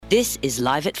This is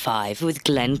Live at 5 with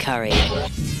Glenn Curry. What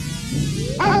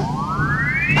do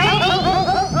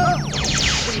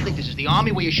you think this is, the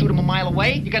army where you shoot them a mile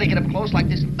away? You gotta get up close like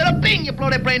this. Bada bing! You blow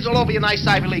their brains all over your nice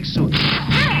Ivy League suit.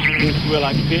 You feel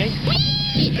like pig?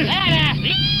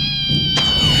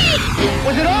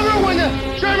 Was it over when the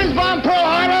Germans bombed Pearl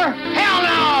Harbor?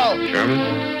 Hell no!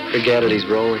 German? Forget it, he's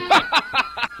rolling.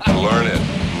 Learn it,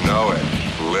 know it,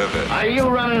 live it. Are you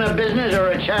running a business or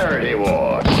a charity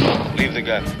war? Leave the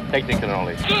gun. Take the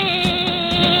cannoli.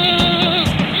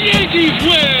 Yankees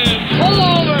win! Pull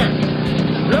over!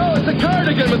 No, it's a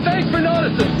cardigan, but thanks for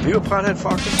noticing. Are you a pothead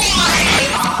fucker?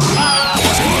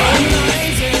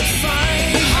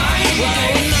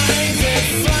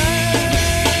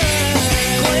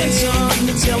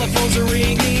 The telephones are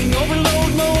ringing,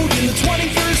 overload mode in the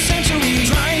 21st century.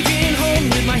 Driving home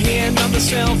with my hand on the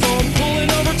cell phone, pulling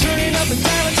over, turning up and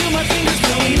dialing till my fingers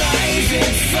go. Live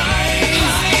at 5,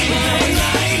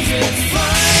 live at 5.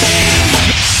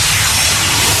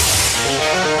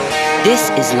 This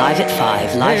is Live at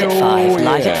 5, Live at 5,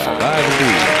 Live at 5. Live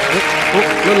indeed.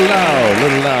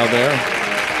 Little loud there.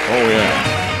 Oh, yeah.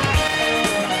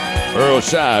 Earl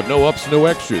Shive, no ups, no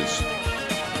extras.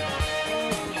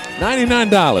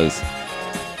 $99.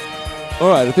 All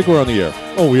right, I think we're on the air.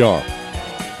 Oh, we are.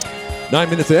 9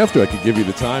 minutes after, I could give you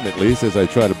the time at least as I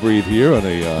try to breathe here on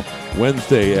a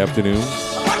Wednesday afternoon.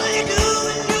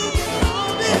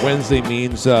 Wednesday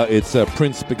means it's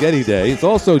Prince Spaghetti Day. It's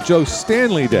also Joe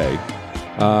Stanley Day.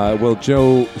 Well,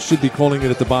 Joe should be calling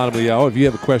it at the bottom of the hour. If you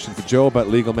have a question for Joe about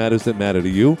legal matters that matter to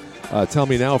you, tell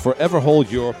me now. Forever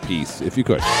hold your peace, if you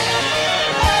could.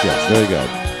 Yes, very good.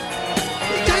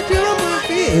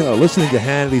 You know, listening to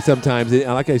Hannity sometimes,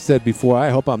 like I said before, I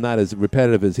hope I'm not as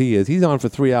repetitive as he is. He's on for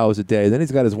 3 hours a day. Then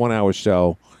he's got his 1 hour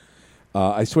show.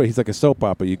 I swear he's like a soap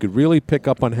opera. You could really pick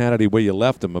up on Hannity where you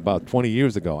left him about 20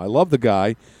 years ago. I love the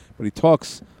guy, but he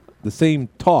talks the same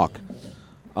talk.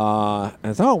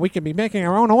 As, we can be making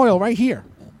our own oil right here.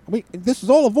 I mean, this is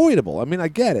all avoidable. I mean, I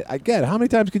get it. How many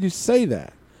times could you say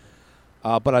that?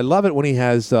 But I love it when he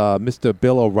has Mr.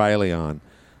 Bill O'Reilly on.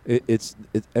 I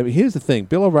mean, here's the thing.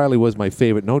 Bill O'Reilly was my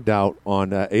favorite, no doubt,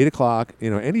 on 8 o'clock.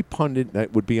 You know, any pundit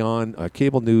that would be on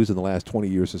cable news in the last 20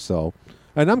 years or so.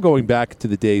 And I'm going back to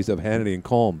the days of Hannity and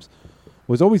Combs.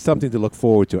 Was always something to look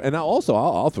forward to. And also,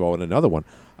 I'll throw in another one.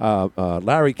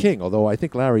 Larry King, although I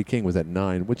think Larry King was at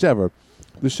 9, whichever.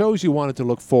 The shows you wanted to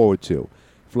look forward to.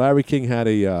 If Larry King had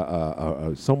a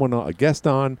guest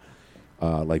on,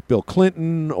 like Bill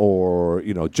Clinton or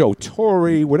Joe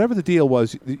Torre, whatever the deal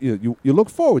was, you look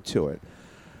forward to it.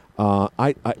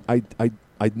 I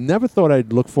never thought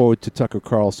I'd look forward to Tucker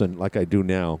Carlson like I do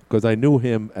now because I knew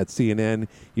him at CNN.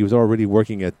 He was already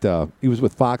working at he was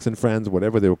with Fox and Friends,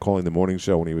 whatever they were calling the morning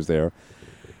show when he was there.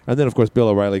 And then of course Bill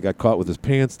O'Reilly got caught with his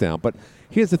pants down. But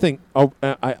here's the thing: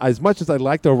 as much as I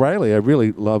liked O'Reilly, I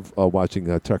really love watching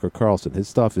Tucker Carlson. His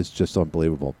stuff is just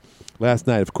unbelievable. Last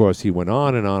night, of course, he went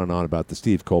on and on and on about the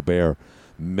Steve Colbert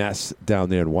mess down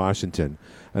there in Washington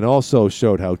and also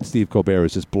showed how Steve Colbert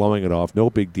is just blowing it off, no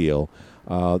big deal.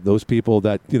 Those people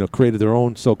that created their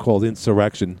own so-called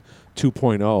insurrection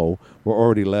 2.0 were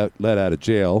already let out of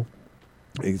jail.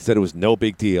 He said it was no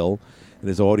big deal, and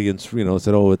his audience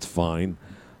said, oh, it's fine.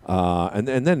 And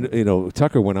then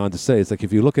Tucker went on to say, it's like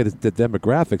if you look at the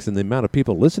demographics and the amount of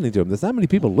people listening to him, there's not many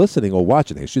people listening or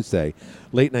watching, I should say,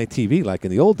 late night TV like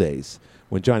in the old days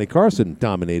when Johnny Carson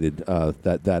dominated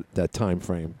that time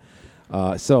frame.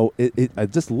 So I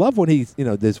just love when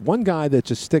there's one guy that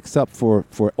just sticks up for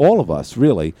all of us,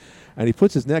 really, and he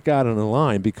puts his neck out on the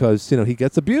line because he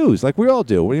gets abused like we all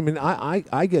do. I mean,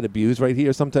 I get abused right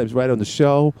here, sometimes right on the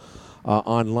show.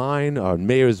 Online,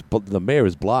 the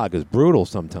mayor's blog is brutal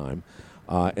sometimes,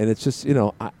 and it's just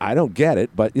I don't get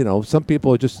it. But some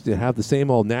people just have the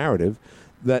same old narrative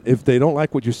that if they don't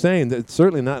like what you're saying, they're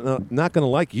certainly not going to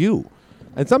like you.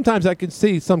 And sometimes I can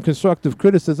see some constructive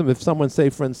criticism if someone, say,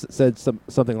 friends said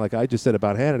something like I just said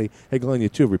about Hannity. Hey, Glenn, you're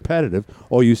too repetitive,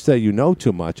 or you say you know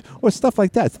too much, or stuff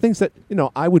like that. Things that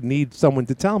I would need someone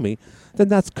to tell me. Then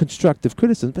that's constructive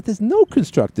criticism. But there's no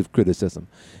constructive criticism.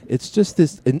 It's just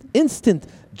an instant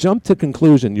jump to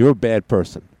conclusion. You're a bad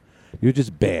person. You're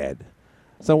just bad.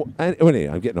 So anyway,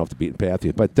 I'm getting off the beaten path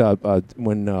here. But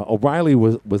when O'Reilly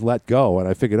was let go, and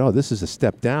I figured, this is a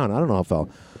step down. I don't know if I'll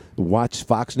watch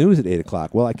Fox News at 8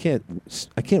 o'clock. Well, I can't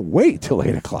wait till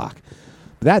 8 o'clock.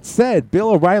 That said,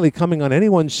 Bill O'Reilly coming on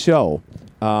anyone's show.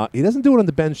 He doesn't do it on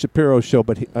the Ben Shapiro show,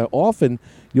 but often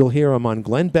you'll hear him on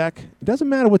Glenn Beck. It doesn't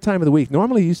matter what time of the week.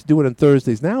 Normally he used to do it on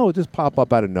Thursdays. Now it'll just pop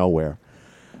up out of nowhere.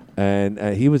 And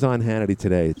he was on Hannity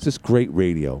today. It's just great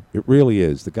radio. It really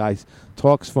is. The guy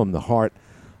talks from the heart.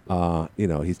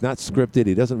 He's not scripted.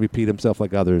 He doesn't repeat himself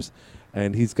like others,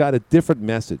 and he's got a different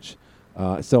message.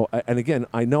 And again,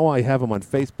 I know I have him on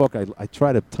Facebook. I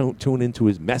try to tune into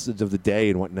his message of the day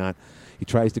and whatnot. He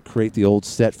tries to create the old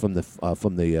set from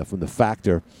the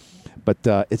Factor, but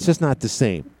it's just not the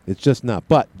same. It's just not.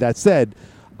 But that said,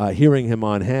 hearing him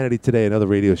on Hannity today and other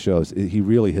radio shows, he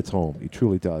really hits home. He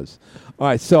truly does. All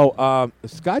right, so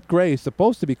Scott Gray is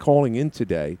supposed to be calling in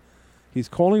today. He's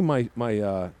calling my.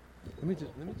 Let me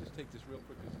just take this real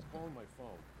quick because he's calling my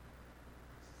phone.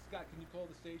 Scott, can you call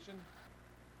the station?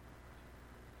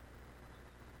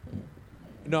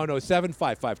 No,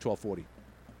 755-1240.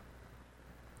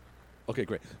 Okay,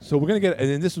 great. So we're going to get,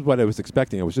 and this is what I was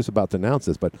expecting. I was just about to announce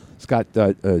this, but Scott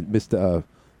missed the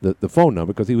phone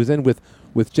number because he was in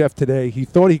with Jeff today. He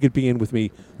thought he could be in with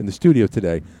me in the studio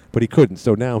today, but he couldn't.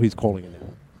 So now he's calling in now.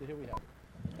 So here we have it.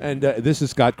 And this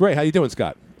is Scott Gray. How you doing,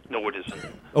 Scott? No, it isn't.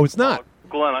 Oh, it's not?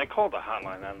 Glenn, I called the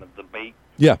hotline on the debate.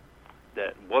 Yeah.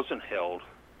 That wasn't held.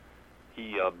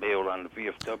 He bailed on the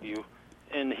VFW.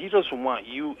 And he doesn't want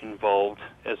you involved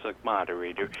as a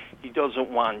moderator. He doesn't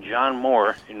want John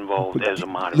Moore involved as a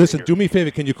moderator. Listen, do me a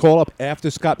favor. Can you call up after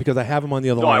Scott because I have him on the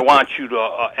other line? No, I want you to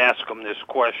ask him this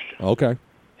question. Okay.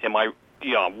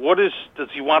 Does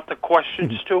he want the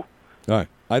questions too? All right.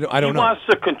 I don't know. He wants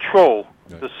to control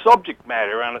the subject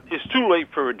matter on it. It's too late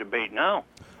for a debate now.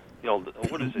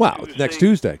 What is it? Well, it's next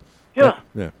Tuesday. Yeah.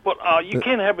 Yeah. But you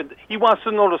can't have it. He wants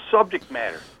to know the subject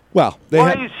matter. Well,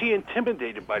 why is he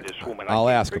intimidated by this woman? I'll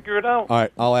ask him. Figure it out. All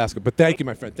right, I'll ask him. But thank you,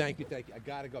 my friend. Thank you. I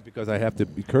got to go because I have to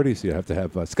be courteous here. I have to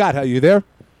have Scott. Are you there?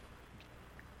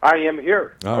 I am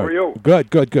here. All How right. are you?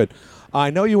 Good. I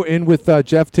know you were in with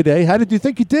Jeff today. How did you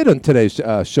think you did on today's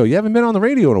show? You haven't been on the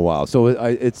radio in a while, so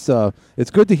it's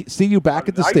good to see you back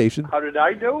at the station. How did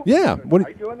I do? Yeah. What did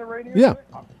I do on the radio? Yeah.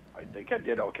 I think I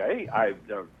did okay.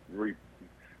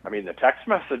 The text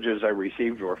messages I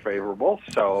received were favorable,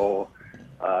 so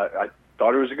I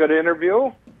thought it was a good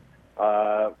interview.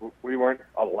 We weren't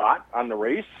a lot on the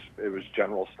race. It was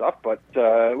general stuff, but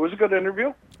it was a good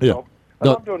interview. Yeah. So I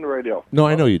love doing the radio. No,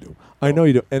 I know you do.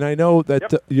 And I know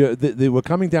that they were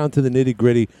coming down to the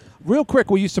nitty-gritty. Real quick,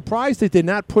 were you surprised they did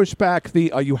not push back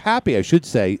are you happy, I should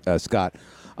say, Scott,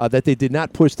 that they did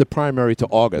not push the primary to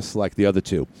August like the other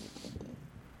two?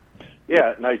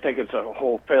 Yeah, and I think it's a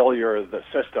whole failure of the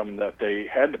system that they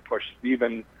had to push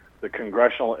even the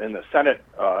congressional and the Senate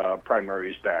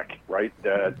primaries back, right?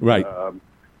 That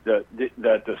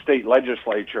the state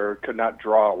legislature could not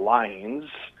draw lines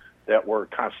that were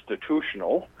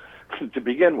constitutional to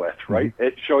begin with, right? Mm-hmm.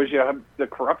 It shows you the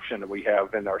corruption that we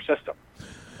have in our system.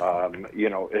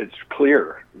 It's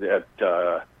clear that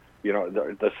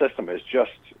the system is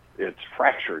it's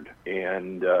fractured,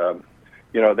 and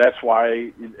that's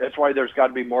why there's got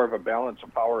to be more of a balance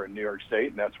of power in New York State,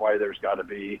 and that's why there's got to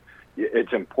be.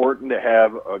 It's important to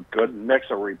have a good mix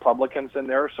of Republicans in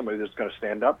there, somebody that's going to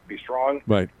stand up, be strong,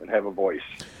 right, and have a voice.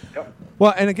 Yep.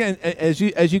 Well, and again, as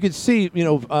you can see,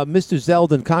 Mr.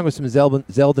 Zeldin, Congressman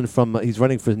Zeldin from he's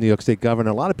running for New York State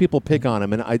governor. A lot of people pick on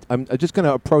him, and I'm just going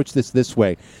to approach this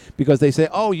way because they say,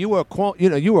 "Oh, you were a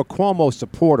Cuomo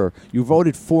supporter. You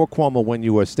voted for Cuomo when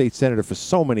you were a state senator for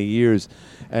so many years,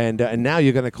 and now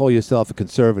you're going to call yourself a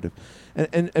conservative."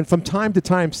 And from time to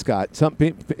time, Scott, some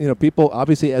people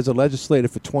obviously as a legislator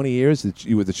for 20 years,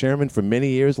 you were the chairman for many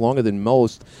years, longer than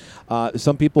most.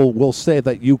 Some people will say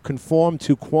that you conformed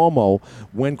to Cuomo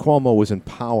when Cuomo was in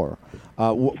power.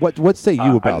 What say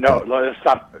you about that? No, let's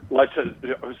stop.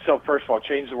 So first of all,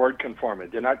 change the word conform.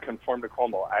 It did not conform to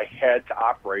Cuomo. I had to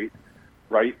operate,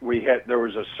 right? There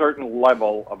was a certain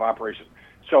level of operation.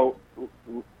 So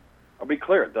I'll be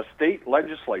clear. The state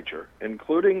legislature,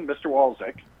 including Mr.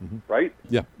 Walczak, right,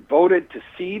 voted to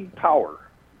cede power,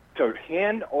 to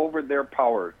hand over their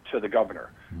power to the governor.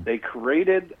 Mm-hmm. They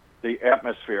created the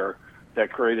atmosphere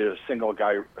that created a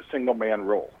single man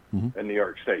rule in New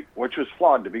York State, which was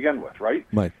flawed to begin with, right?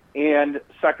 Right. And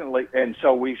secondly,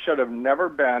 so we should have never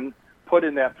been put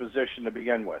in that position to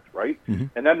begin with, right? Mm-hmm.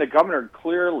 And then the governor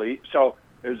clearly, so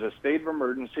there's a state of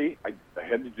emergency. I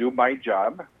had to do my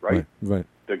job, right? Right.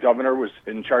 The governor was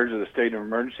in charge of the state of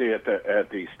emergency at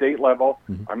the state level.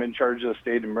 Mm-hmm. I'm in charge of the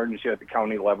state of emergency at the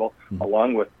county level,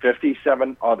 along with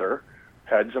 57 other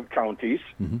heads of counties,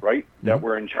 right, that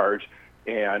were in charge,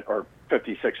 or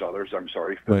 56 others,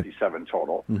 57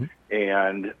 total. Mm-hmm.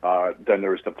 And then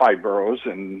there was the 5 boroughs,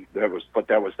 and that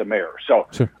was the mayor. So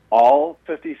all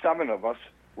 57 of us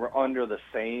were under the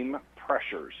same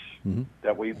pressures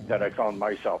that I found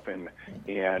myself in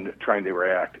and trying to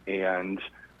react. And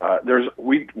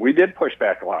we did push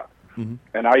back a lot. Mm-hmm.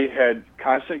 And I had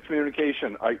constant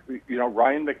communication.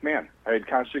 Ryan McMahon, I had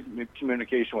constant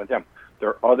communication with him. There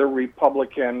are other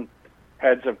Republican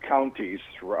heads of counties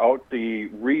throughout the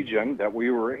region that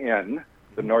we were in,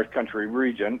 the North Country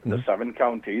region, the 7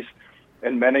 counties,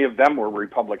 and many of them were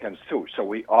Republicans too. So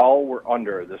we all were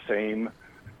under the same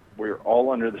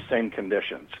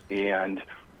conditions. And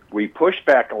we pushed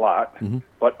back a lot,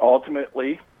 but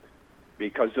ultimately,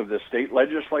 because of the state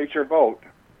legislature vote,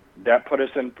 that put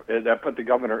the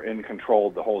governor in control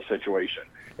of the whole situation.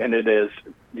 And it is,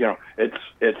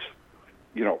 it's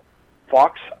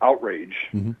Fox outrage,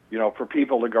 for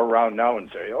people to go around now and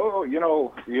say,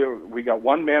 we got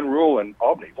one man rule in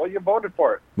Albany. Well, you voted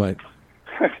for it. Right.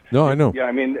 No, I know. Yeah,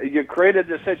 I mean, you created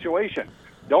the situation.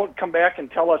 Don't come back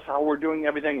and tell us how we're doing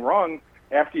everything wrong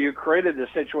after you created the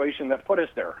situation that put us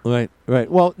there. Right.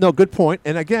 Well, no, good point.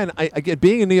 And again, I get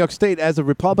being in New York State as a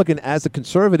Republican, as a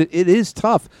conservative, it is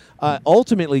tough.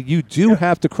 Ultimately, you do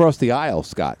have to cross the aisle,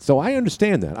 Scott. So I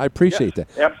understand that. I appreciate that.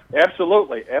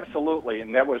 Absolutely,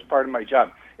 and that was part of my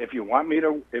job. If you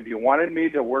wanted me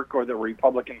to work with a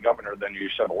Republican governor, then you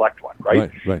should elect one, right?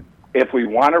 Right. If we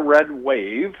want a red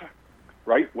wave,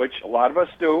 right, which a lot of us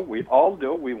do, we all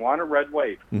do, we want a red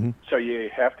wave. So you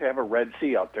have to have a red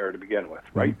sea out there to begin with,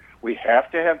 right? We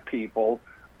have to have people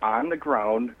on the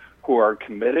ground who are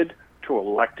committed to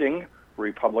electing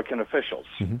Republican officials,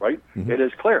 right? It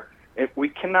is clear. We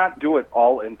cannot do it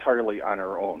all entirely on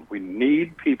our own. We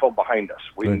need people behind us.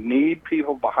 We need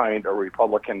people behind a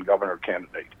Republican governor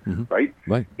candidate, right?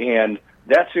 And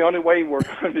that's the only way we're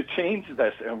going to change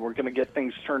this, and we're going to get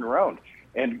things turned around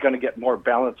and going to get more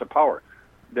balance of power.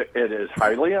 It is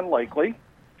highly unlikely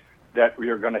that we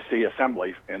are going to see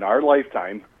Assembly in our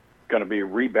lifetime going to be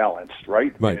rebalanced,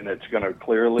 right? And it's going to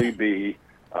clearly be,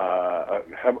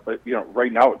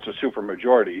 right now it's a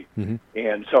supermajority,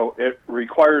 and so it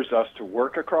requires us to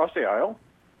work across the aisle.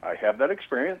 I have that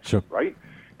experience, right?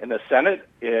 And the Senate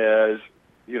is,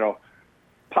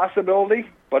 possibility,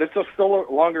 but it's still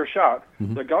a longer shot.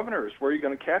 The governors, where are you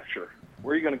going to capture?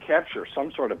 Where are you going to capture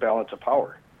some sort of balance of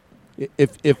power?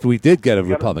 If we did get a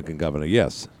Republican governor,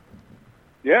 yes.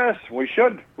 Yes, we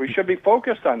should. We should be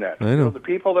focused on that. I know. The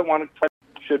people that want to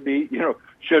should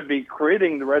be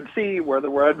creating the Red Sea where the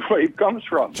red wave comes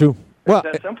from. True. Well,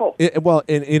 that's simple.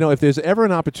 If there's ever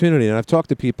an opportunity, and I've talked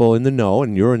to people in the know,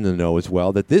 and you're in the know as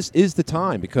well, that this is the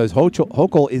time, because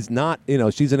Hochul is not,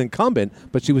 she's an incumbent,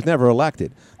 but she was never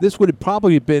elected. This would have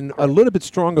probably been a little bit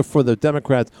stronger for the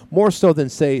Democrats, more so than,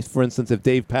 say, for instance, if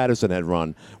Dave Patterson had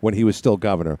run when he was still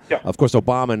governor. Yeah. Of course,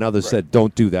 Obama and others said,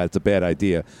 don't do that, it's a bad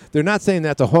idea. They're not saying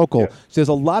that to Hochul. Yeah. There's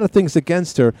a lot of things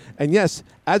against her, and yes,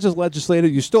 as a legislator,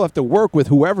 you still have to work with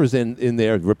whoever's in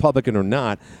there, Republican or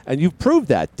not, and you've proved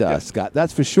that, Scott.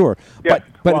 That's for sure. Yeah.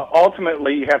 But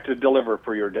ultimately, you have to deliver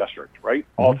for your district, right?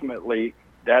 Ultimately,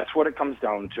 that's what it comes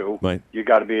down to. Right. You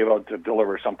got to be able to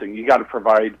deliver something. You got to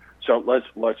provide. So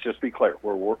let's just be clear.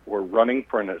 We're running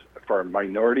for a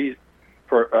minority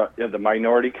the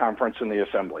minority conference in the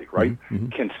Assembly, right?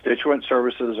 Constituent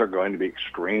services are going to be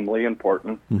extremely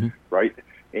important, right?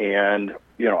 And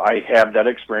I have that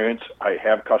experience. I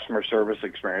have customer service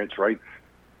experience, right?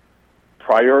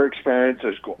 Prior experience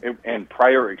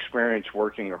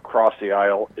working across the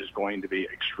aisle is going to be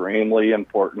extremely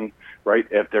important, right?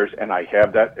 And I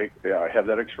have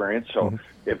that experience. So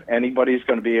if anybody's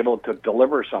going to be able to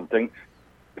deliver something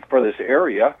for this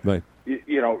area, right.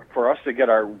 For us to get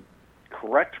our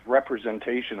correct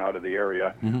representation out of the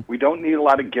area, we don't need a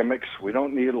lot of gimmicks. We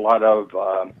don't need a lot of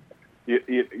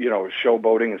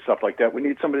showboating and stuff like that. We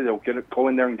need somebody that will go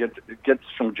in there and get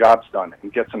some jobs done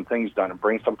and get some things done and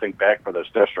bring something back for this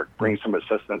district, bring some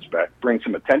assistance back, bring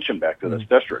some attention back to this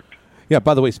district. Yeah,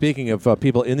 by the way, speaking of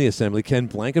people in the Assembly, Ken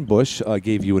Blankenbush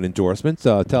gave you an endorsement.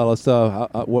 Tell us,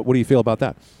 what do you feel about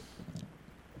that?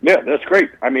 Yeah, that's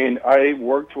great. I mean, I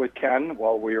worked with Ken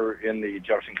while we were in the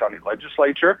Jefferson County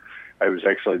Legislature. I was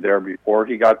actually there before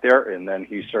he got there, and then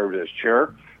he served as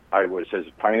chair. I was his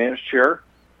finance chair.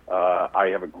 I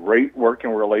have a great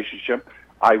working relationship.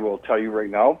 I will tell you right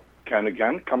now, Ken,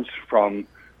 again, comes from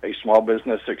a small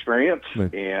business experience,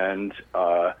 and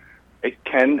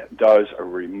Ken does a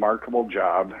remarkable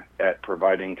job at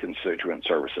providing constituent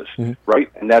services, right?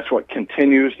 And that's what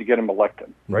continues to get him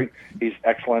elected, right? He's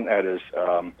excellent at his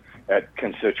at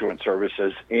constituent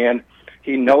services, and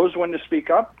he knows when to speak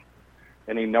up,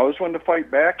 and he knows when to fight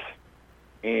back,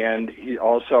 and he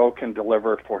also can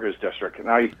deliver for his district.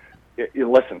 And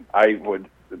listen,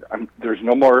 there's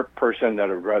no more person that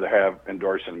I'd rather have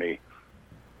endorsing me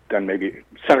than maybe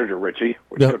Senator Ritchie,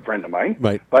 which is a good friend of mine.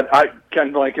 Right. But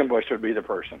Ken Blankenbush would be the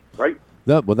person, right?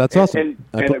 Well, that's awesome.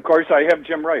 And of course, I have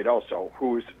Jim Wright also,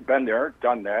 who's been there,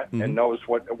 done that, and knows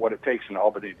what it takes in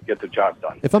Albany to get the job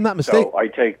done. If I'm not mistaken. So I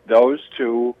take those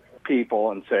two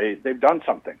people and say they've done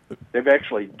something. They've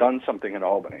actually done something in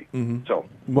Albany. So,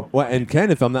 well, and Ken,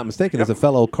 if I'm not mistaken, is a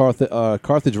fellow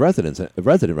Carthage resident,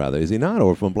 is he not,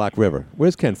 or from Black River?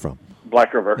 Where's Ken from?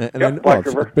 Black River. Black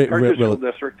River. Carthage School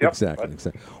District. Yep.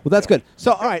 Exactly. Well, that's good.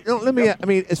 So, all right, let me. I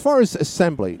mean, as far as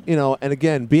assembly, and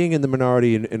again, being in the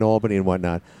minority in Albany and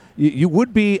whatnot, you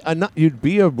would be you'd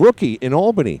be a rookie in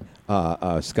Albany,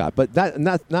 Scott, but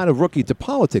not a rookie to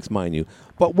politics, mind you.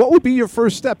 But what would be your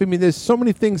first step? I mean, there's so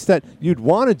many things that you'd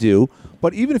want to do,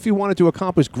 but even if you wanted to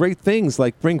accomplish great things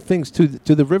like bring things to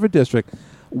the River District,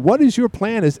 what is your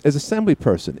plan as assembly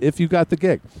person if you got the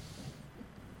gig?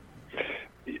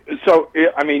 So,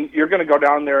 I mean, you're going to go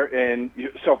down there, and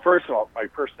so first of all, my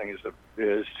first thing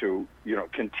is to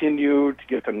continue to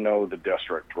get to know the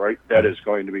district, right? That is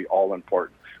going to be all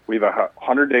important. We have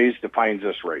 100 days defines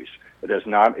this race. It is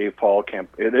not a fall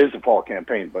It is a fall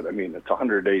campaign, but I mean it's a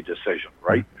 100-day decision,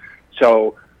 right?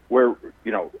 So we're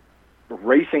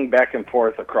racing back and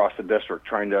forth across the district,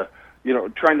 trying to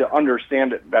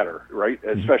understand it better, right?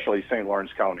 Especially St.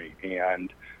 Lawrence County,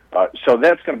 and so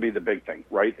that's going to be the big thing,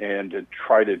 right? And to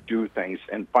try to do things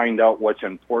and find out what's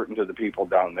important to the people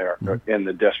down there in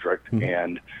the district,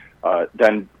 and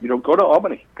then go to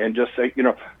Albany and just say,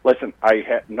 listen,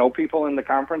 I know people in the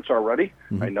conference already.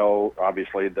 I know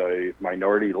obviously the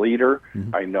minority leader.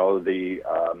 I know the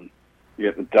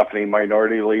deputy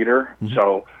minority leader.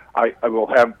 So I will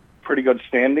have pretty good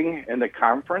standing in the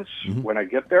conference when I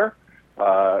get there.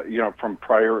 From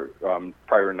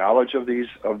prior knowledge of these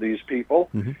people,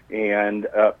 and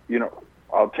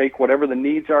I'll take whatever the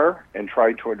needs are and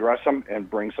try to address them and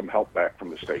bring some help back from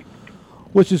the state.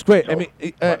 Which is great. So, I mean,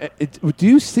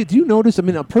 do you notice? I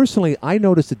mean, personally, I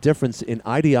notice a difference in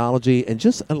ideology and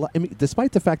just. I mean,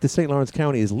 despite the fact that St. Lawrence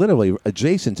County is literally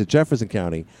adjacent to Jefferson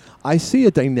County, I see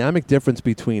a dynamic difference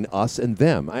between us and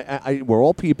them. We're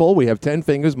all people. We have 10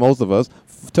 fingers, most of us,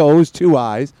 toes, 2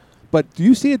 eyes. But do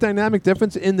you see a dynamic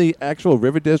difference in the actual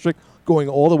River District going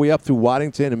all the way up through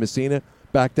Waddington and Messina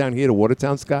back down here to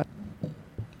Watertown, Scott?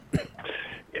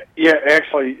 Yeah,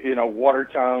 actually,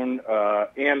 Watertown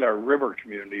and our river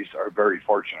communities are very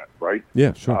fortunate, right?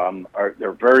 Yeah, sure.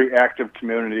 They're very active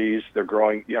communities. They're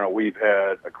growing. We've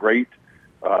had a great,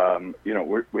 we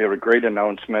have a great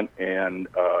announcement in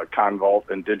Convolt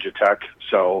and Digitech.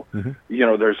 So,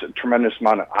 there's a tremendous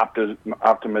amount of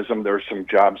optimism. There's some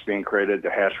jobs being created. The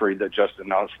hatchery that just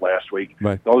announced last week.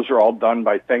 Right. Those are all done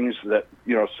by things that,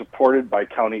 supported by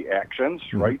county actions,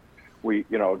 right? We,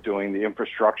 doing the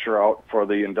infrastructure out for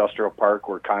the industrial park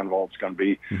where Convolt's going to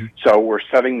be. So we're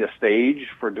setting the stage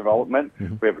for development.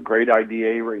 We have a great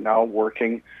IDA right now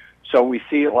working. So we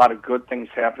see a lot of good things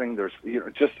happening. There's,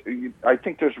 I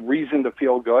think there's reason to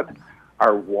feel good.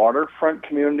 Our waterfront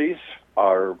communities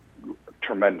are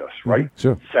tremendous, right?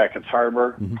 Sure. Sackett's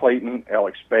Harbor, Clayton,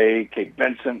 Alex Bay, Cape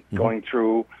Vincent, going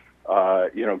through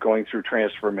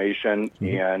transformation,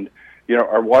 and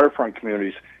our waterfront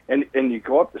communities. And you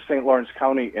go up to St. Lawrence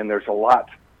County, and there's a lot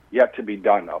yet to be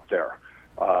done up there.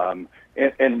 And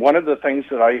one of the things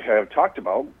that I have talked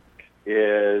about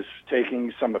is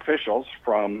taking some officials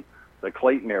from the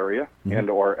Clayton area and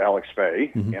or Alex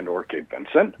Bay and or Cape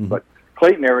Vincent, but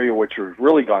Clayton area, which has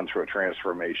really gone through a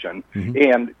transformation.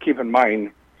 And keep in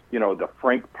mind, the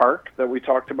Frank Park that we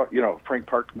talked about, Frank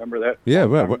Park, remember that? Yeah,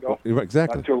 right,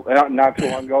 exactly. Not too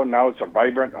long ago. Now it's a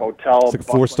vibrant hotel. It's like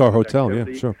a 4-star hotel, yeah,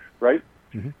 sure. Right?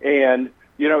 And,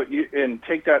 and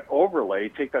take that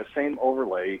same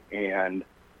overlay and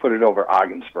put it over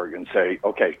Ogdensburg and say,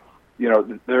 okay,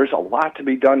 there's a lot to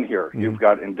be done here. You've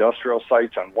got industrial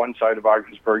sites on one side of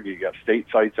Ogdensburg. You got state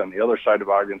sites on the other side of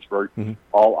Ogdensburg,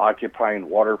 all occupying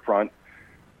waterfront.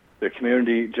 The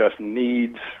community just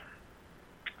needs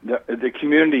the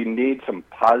community needs some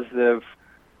positive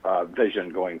vision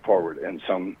going forward and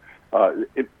some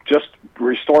just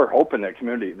restore hope in that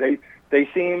community. They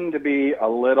seem to be a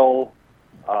little,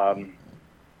 they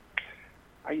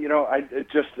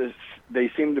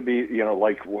seem to be,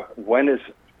 like when is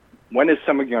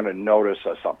someone going to notice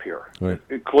us up here? Right.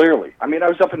 Clearly. I mean, I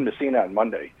was up in Messina on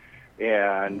Monday,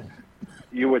 and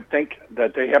you would think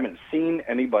that they haven't seen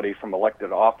anybody from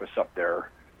elected office up there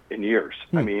in years.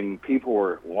 I mean, people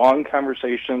were long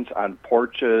conversations on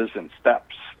porches and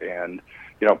steps, and,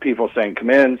 people saying, come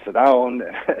in, sit down.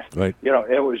 Right.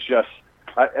 It was just,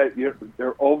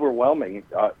 they're overwhelming,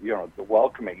 the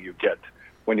welcoming you get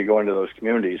when you go into those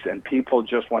communities, and people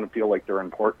just want to feel like they're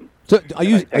important. So are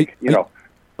you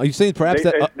saying perhaps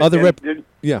to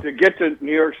get to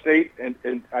New York State,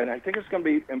 and I think it's going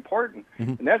to be important,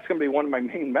 and that's going to be one of my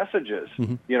main messages,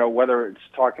 whether it's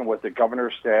talking with the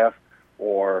governor's staff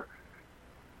or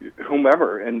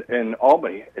whomever in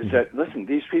Albany is that, listen,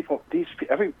 these people,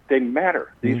 they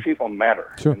matter. These people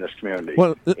matter in this community,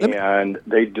 and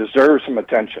they deserve some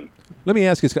attention. Let me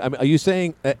ask you, Scott, are you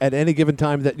saying at any given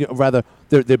time that rather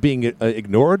they're being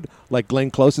ignored, like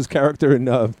Glenn Close's character in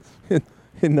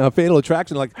Fatal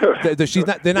Attraction? Like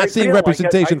they're not seeing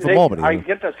representation from Albany. I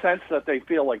get the sense that they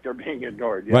feel like they're being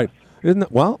ignored. Yes. Right? Isn't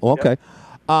it? Well, okay.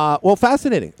 Yeah. Well,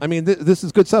 fascinating. I mean, this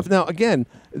is good stuff. Now, again,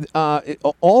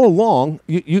 all along,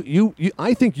 you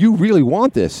I think you really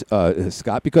want this,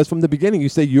 Scott, because from the beginning you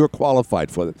say you're qualified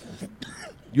for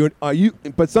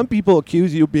it. But some people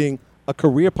accuse you of being a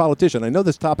career politician. I know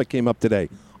this topic came up today.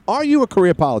 Are you a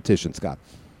career politician, Scott?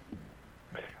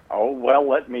 Oh, well,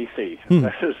 let me see.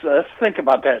 Let's think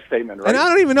about that statement. Right? And I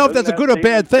don't even know if that's a good or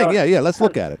bad thing. Yeah, let's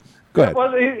look at it. Go ahead.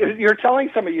 Well, you're telling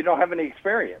somebody you don't have any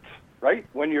experience, right?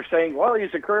 When you're saying, well,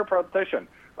 he's a career politician.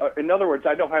 In other words,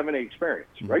 I don't have any experience,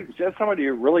 right? Is that somebody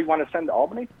you really want to send to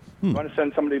Albany? You want to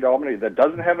send somebody to Albany that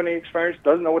doesn't have any experience,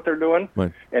 doesn't know what they're doing,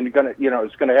 and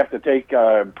it's going to have to take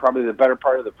probably the better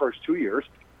part of the first 2 years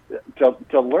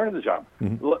to learn the job.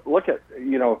 Look at,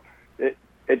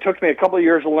 it took me a couple of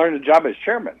years to learn the job as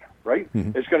chairman, right?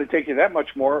 It's going to take you that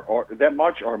much more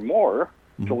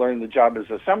to learn the job as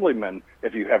assemblyman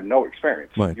if you have no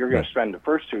experience. You're going to spend the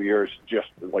first 2 years just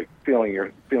like feeling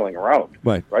around,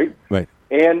 right?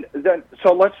 And then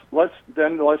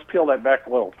let's peel that back a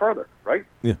little further, right?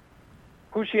 Yeah.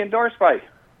 Who's she endorsed by?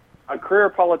 A career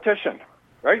politician,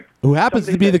 right? Who happens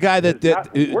to be the guy that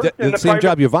the same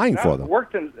job you're vying for, though.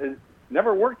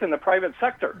 Never worked in the private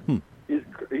sector.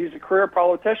 He's a career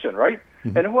politician, right?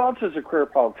 And who else is a career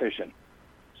politician?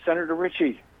 Senator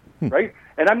Ritchie, right?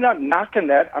 And I'm not knocking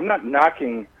that. I'm not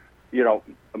knocking,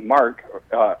 Mark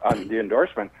on the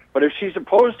endorsement. But if she's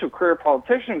opposed to career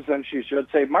politicians, then she should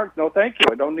say, Mark, no, thank you.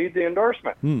 I don't need the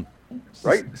endorsement,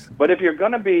 right? But if you're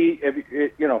going to be,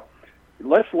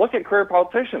 let's look at career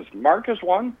politicians. Mark is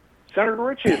one. Senator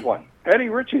Ritchie is one. Patty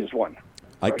Ritchie is one.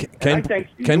 Right? Ken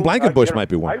Blankenbush might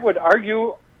be one. I would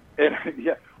argue,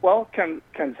 Ken's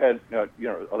had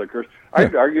other careers.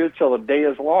 I'd argue till the day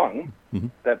is long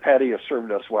that Patty has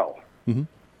served us well,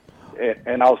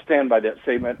 and I'll stand by that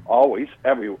statement always,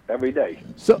 every day.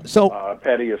 So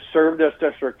Patty has served this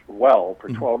district well for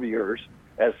 12 years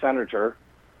as senator,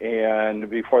 and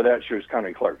before that she was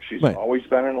county clerk. She's always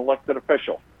been an elected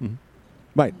official.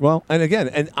 Right. Well, and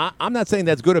again, I'm not saying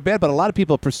that's good or bad, but a lot of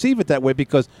people perceive it that way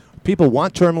because people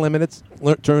want term limits.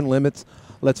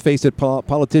 Let's face it,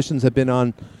 politicians have been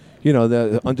on,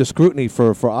 under scrutiny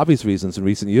for obvious reasons in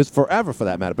recent years, forever for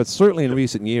that matter, but certainly in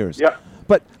recent years. Yeah.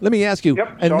 But let me ask you.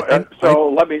 Yep.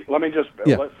 Let me just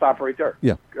let's stop right there.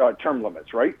 Yeah. Term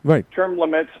limits, right? Right. Term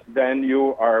limits. Then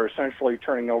you are essentially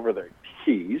turning over the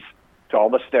keys to all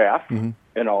the staff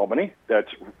in Albany. They're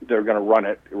going to run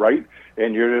it, right?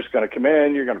 And you're just going to come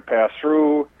in. You're going to pass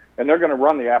through. And they're going to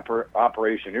run the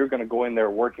operation. You're going to go in there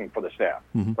working for the staff,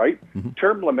 right?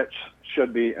 Term limits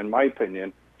should be, in my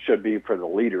opinion, for the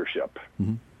leadership.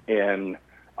 And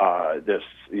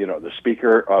the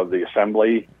Speaker of the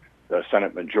Assembly, the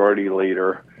Senate Majority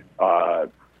Leader, not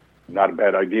a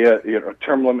bad idea.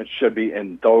 Term limits should be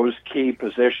in those key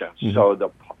positions. So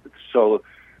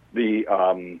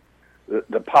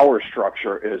the power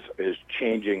structure is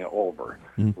changing over,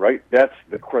 right? That's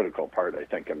the critical part, I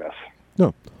think, in this.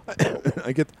 No,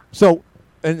 I get so,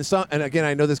 and again,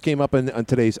 I know this came up on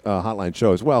today's hotline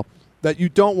show as well. That you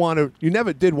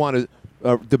never did want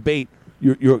to debate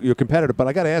your competitor. But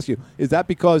I got to ask you, is that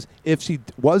because if she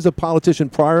was a politician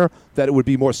prior, that it would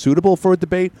be more suitable for a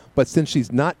debate? But since she's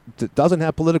doesn't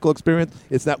have political experience,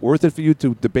 it's not worth it for you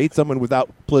to debate someone without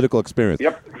political experience.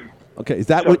 Yep. Okay, is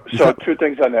that two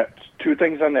things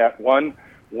on that.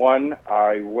 One,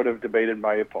 I would have debated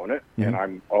my opponent, and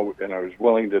I was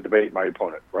willing to debate my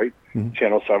opponent. Right?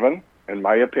 Channel 7, in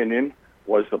my opinion,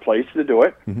 was the place to do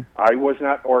it. I was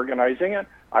not organizing it.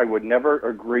 I would never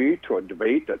agree to a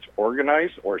debate that's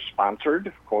organized or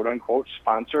sponsored, quote unquote,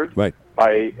 sponsored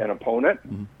by an opponent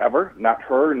ever. Not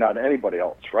her, not anybody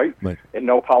else. Right? And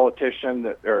no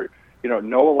politician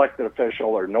no elected official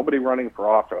or nobody running for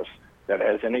office that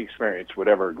has any experience would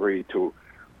ever agree to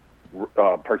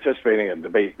participating in a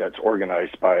debate that's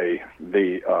organized by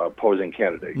the opposing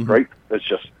candidate, right?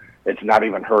 It's not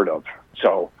even heard of.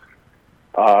 So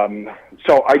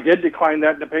I did decline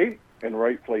that debate, and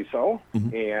rightfully so.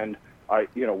 And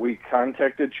we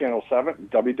contacted Channel 7,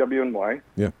 WWNY,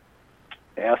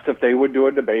 asked if they would do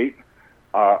a debate.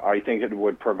 I think it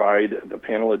would provide the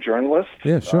panel of journalists,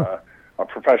 a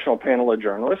professional panel of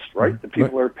journalists, right? The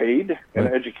people are paid and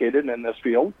educated in this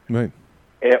field. Right.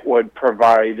 It would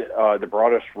provide the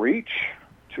broadest reach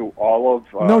to all of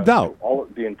no doubt, to all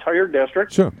of the entire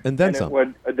district. Sure, and then some. It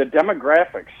would, the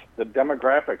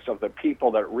demographics of the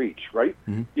people that reach, right?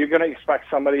 Mm-hmm. You're going to expect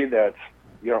somebody that's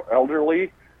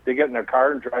elderly to get in their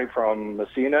car and drive from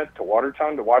Messina to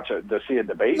Watertown to see a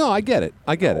debate. No, I get it.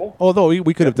 Although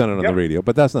we could have done it on the radio,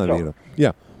 but that's not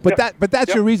yeah. But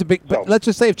that's your reason. But let's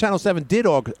just say if Channel 7 did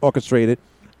orchestrate it,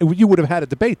 you would have had a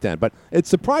debate then. But it's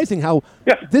surprising how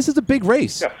this is a big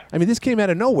race. Yes. I mean, this came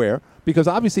out of nowhere because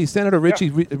obviously Senator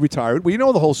Ritchie retired. We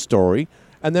know the whole story.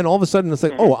 And then all of a sudden it's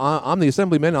like, I'm the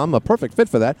assemblyman. I'm a perfect fit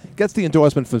for that. Gets the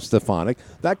endorsement from Stefanik.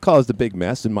 That caused a big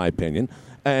mess, in my opinion.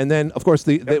 And then, of course,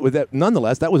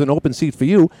 nonetheless, that was an open seat for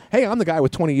you. Hey, I'm the guy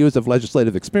with 20 years of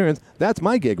legislative experience. That's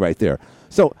my gig right there.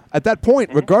 So at that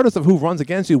point, regardless of who runs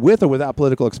against you with or without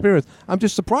political experience, I'm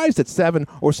just surprised that 7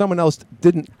 or someone else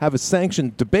didn't have a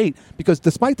sanctioned debate because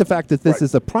despite the fact that this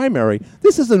is a primary,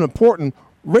 this is an important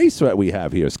race that we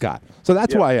have here, Scott. So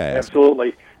that's why I asked.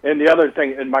 Absolutely. And the other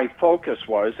thing, and my focus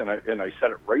was, and I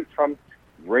said it right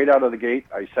out of the gate,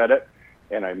 I said it,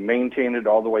 and I maintained it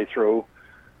all the way through.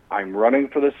 I'm running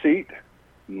for the seat.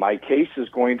 My case is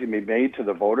going to be made to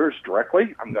the voters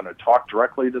directly. I'm going to talk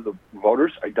directly to the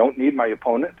voters. I don't need my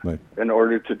opponent in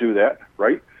order to do that,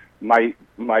 right? My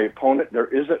opponent, there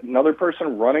is another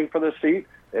person running for the seat.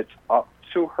 It's up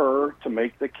to her to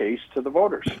make the case to the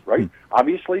voters, right?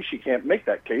 Obviously, she can't make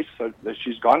that case, so that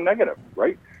she's gone negative,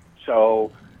 right?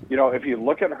 So, if you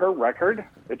look at her record,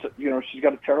 it's she's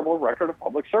got a terrible record of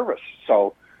public service.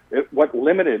 So, what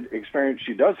limited experience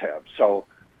she does have. So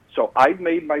I've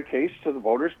made my case to the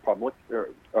voters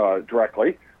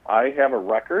directly. I have a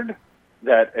record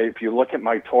that if you look at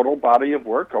my total body of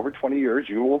work over 20 years,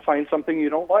 you will find something you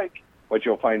don't like, but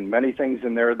you'll find many things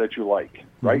in there that you like,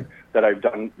 right? That I've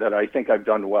done, that I think I've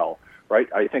done well, right?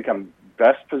 I think I'm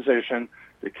best positioned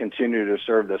to continue to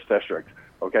serve this district,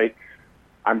 okay?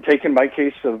 I'm taking my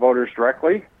case to the voters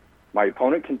directly. My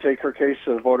opponent can take her case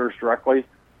to the voters directly.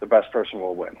 The best person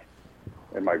will win,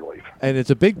 in my belief. And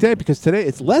it's a big day because today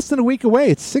it's less than a week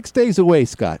away. It's 6 days away,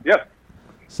 Scott. Yes.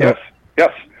 So,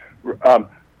 Yes.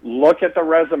 Look at the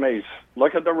resumes.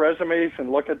 Look at the resumes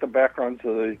and look at the backgrounds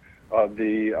of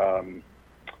the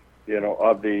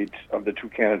two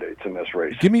candidates in this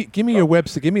race. Give me your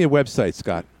website. Give me your website,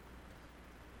 Scott.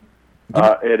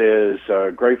 It is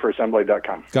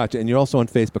greatforassembly.com. Gotcha. And you're also on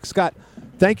Facebook. Scott,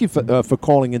 thank you for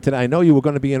calling in today. I know you were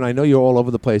going to be in. I know you're all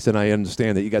over the place, and I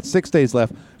understand that. You got 6 days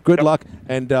left. Good luck,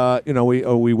 and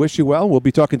we wish you well. We'll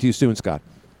be talking to you soon, Scott.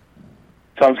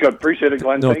 Sounds good. Appreciate it,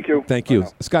 Glenn. Thank you. Thank you.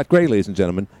 Scott Gray, ladies and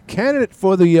gentlemen, candidate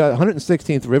for the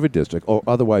 116th River District, or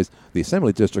otherwise the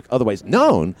Assembly District, otherwise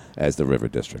known as the River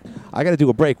District. I got to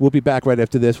do a break. We'll be back right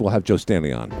after this. We'll have Joe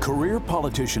Stanley on. Career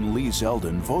politician Lee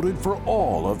Zeldin voted for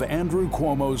all of Andrew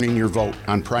Cuomo's. Your vote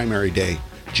on primary day,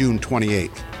 June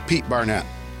 28th. Pete Barnett.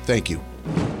 Thank you.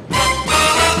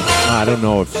 I don't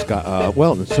know if Scott.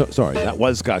 Sorry, that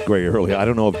was Scott Gray earlier. I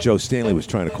don't know if Joe Stanley was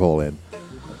trying to call in.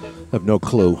 I have no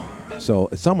clue. So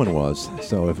someone was.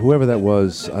 So if whoever that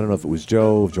was, I don't know if it was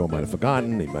Joe. If Joe might have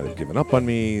forgotten. He might have given up on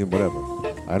me. Whatever.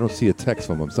 I don't see a text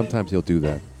from him. Sometimes he'll do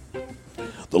that.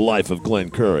 The life of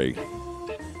Glenn Curry.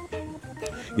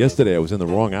 Yesterday I was in the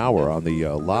wrong hour on the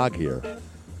log here.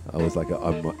 I was like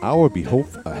an hour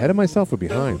ahead of myself or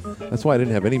behind. That's why I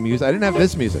didn't have any music. I didn't have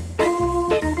this music.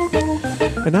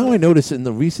 And now I notice in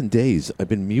the recent days I've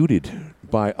been muted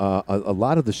by a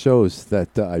lot of the shows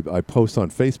that I post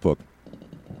on Facebook.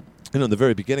 In the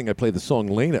very beginning, I played the song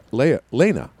Layla.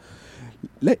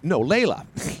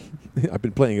 I've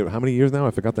been playing it how many years now?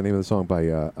 I forgot the name of the song by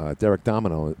Derek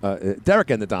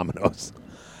and the Dominoes.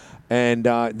 And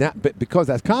because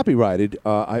that's copyrighted,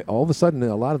 all of a sudden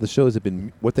a lot of the shows have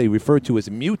been what they refer to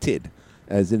as muted,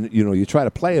 as in you try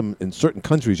to play them in certain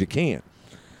countries you can't.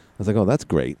 I was like, oh, that's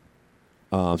great.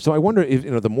 So I wonder if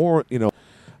the more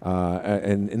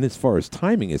and as far as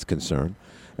timing is concerned.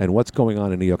 And what's going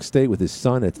on in New York State with his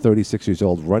son at 36 years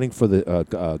old running for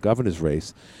the governor's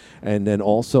race, and then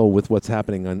also with what's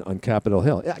happening on Capitol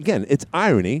Hill. Again, it's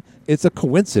irony. It's a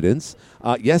coincidence.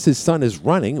 Yes, his son is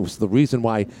running. It was the reason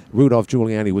why Rudolph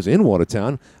Giuliani was in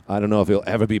Watertown. I don't know if he'll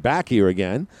ever be back here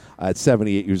again at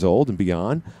 78 years old and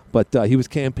beyond, but he was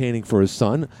campaigning for his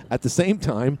son at the same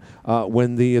time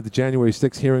when the January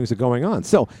 6th hearings are going on.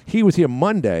 So he was here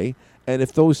Monday. And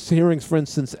if those hearings, for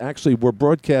instance, actually were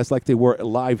broadcast like they were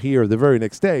live here the very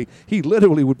next day, he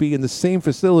literally would be in the same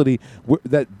facility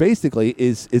that basically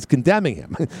is condemning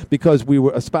him because we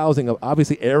were espousing,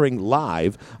 obviously airing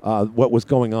live what was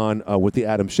going on with the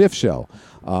Adam Schiff show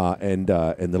and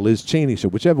the Liz Cheney show,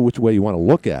 which way you want to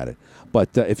look at it.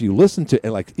 But if you listen to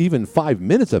like even 5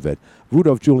 minutes of it,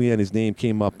 Rudolph Giuliani's name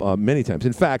came up many times.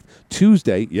 In fact,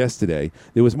 yesterday,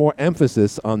 there was more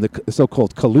emphasis on the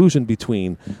so-called collusion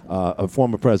between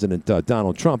former President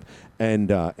Donald Trump and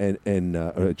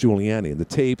Giuliani, and the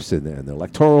tapes and the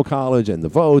Electoral College and the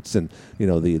votes and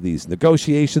these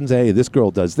negotiations. Hey, this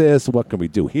girl does this. What can we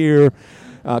do here?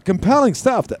 Compelling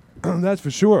stuff. That's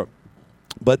for sure.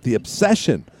 But the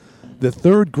obsession. The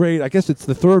third grade, I guess it's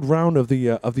the third round of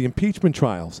the impeachment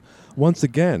trials. Once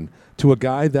again, to a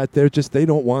guy that they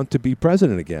don't want to be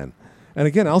president again. And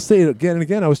again, I'll say it again and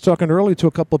again. I was talking earlier to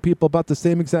a couple of people about the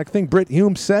same exact thing. Britt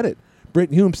Hume said it. Britt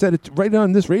Hume said it right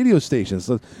on this radio station.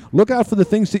 So look out for the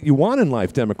things that you want in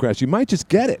life, Democrats. You might just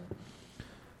get it.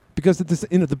 Because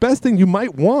the best thing you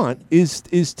might want is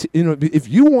to, if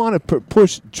you want to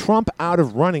push Trump out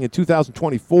of running in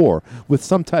 2024 with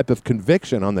some type of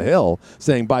conviction on the Hill,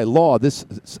 saying by law this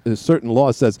certain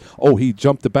law says, oh, he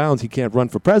jumped the bounds, he can't run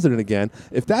for president again.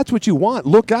 If that's what you want,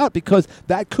 look out, because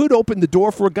that could open the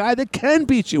door for a guy that can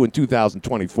beat you in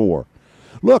 2024.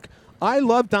 Look, I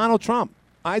love Donald Trump.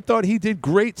 I thought he did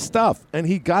great stuff, and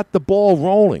he got the ball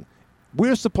rolling.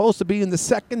 We're supposed to be in the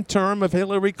second term of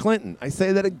Hillary Clinton. I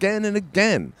say that again and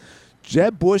again.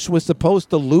 Jeb Bush was supposed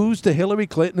to lose to Hillary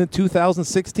Clinton in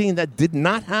 2016. That did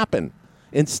not happen.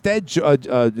 Instead,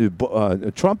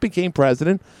 Trump became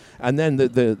president, and then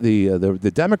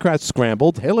the Democrats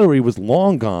scrambled. Hillary was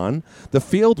long gone. The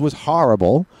field was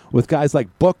horrible with guys like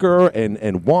Booker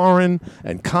and Warren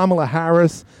and Kamala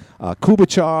Harris.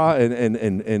 Kubacha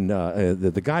and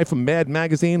the guy from Mad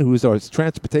Magazine, who's our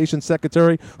transportation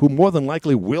secretary, who more than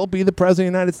likely will be the president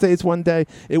of the United States one day.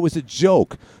 It was a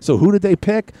joke. So who did they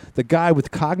pick? The guy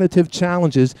with cognitive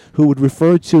challenges who would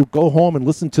refer to go home and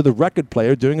listen to the record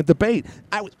player during a debate.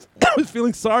 I was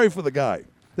feeling sorry for the guy.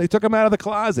 They took him out of the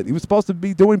closet. He was supposed to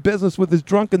be doing business with his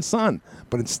drunken son.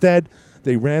 But instead,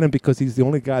 they ran him because he's the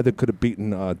only guy that could have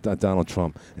beaten Donald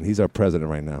Trump, and he's our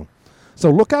president right now. So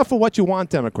look out for what you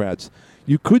want, Democrats.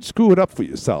 You could screw it up for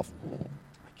yourself.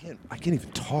 I can't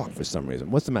even talk for some reason.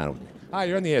 What's the matter with me? Hi,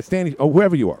 you're on the air. Standing,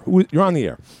 wherever you are. You're on the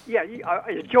air. Yeah,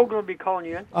 is Joe going to be calling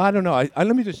you in? I don't know.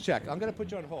 Let me just check. I'm going to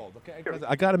put you on hold, okay?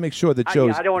 I got to make sure that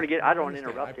Joe's... I don't want to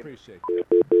interrupt you. I appreciate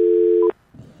it.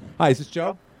 Hi, is this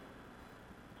Joe?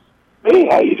 Hey,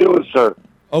 how you doing, sir?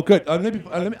 Oh, good. All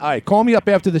right, call me up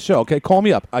after the show, okay? Call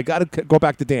me up. I got to go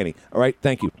back to Danny. All right,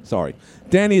 thank you. Sorry.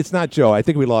 Danny, it's not Joe. I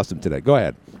think we lost him today. Go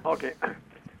ahead. Okay.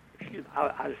 Excuse me.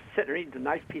 I was sitting there eating a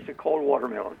nice piece of cold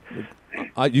watermelon.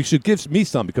 You should give me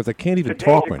some because I can't even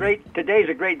talk right now. Today's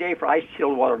a great day for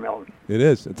ice-chilled watermelon. It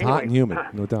is. It's hot and humid,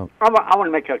 no doubt. I want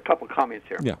to make a couple comments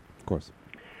here. Yeah, of course.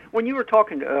 When you were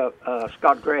talking to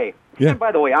Scott Gray, yeah. And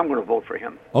by the way, I'm going to vote for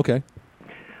him. Okay.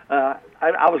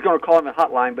 I was going to call him a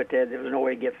hotline, but there was no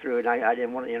way to get through, and I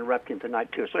didn't want to interrupt him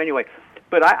tonight too. So anyway,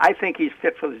 but I think he's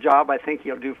fit for the job. I think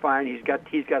he'll do fine. He's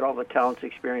got all the talents,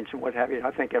 experience, and what have you.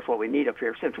 I think that's what we need up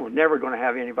here, since we're never going to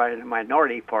have anybody in the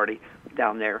minority party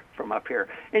down there from up here.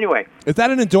 Anyway, is that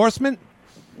an endorsement?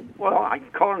 Well, I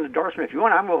can call it an endorsement if you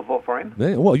want. I'm going to vote for him.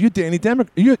 Well, you're Danny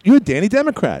You're a Danny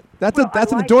Democrat. That's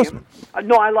an endorsement.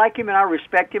 No, I like him and I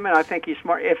respect him and I think he's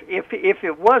smart. If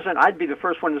it wasn't, I'd be the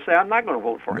first one to say I'm not going to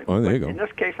vote for him. Oh, there you go. In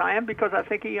this case, I am because I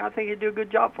think he'd do a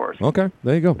good job for us. Okay,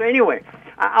 there you go. So anyway,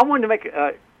 I wanted to make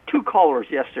two callers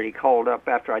yesterday called up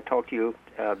after I talked to you,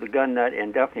 the Gun Nut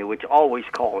and Duffney, which always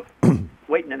call,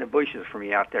 waiting in the bushes for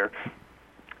me out there.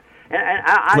 And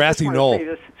I Grassy just knoll. want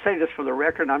to say this for the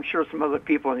record, and I'm sure some other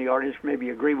people in the audience maybe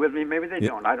agree with me, maybe they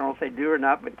don't. I don't know if they do or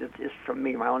not, but it's from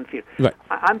me, my own feeling. Right.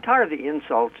 I'm tired of the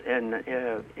insults and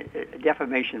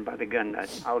defamation by the Gun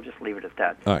Nut. I'll just leave it at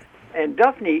that. All right. And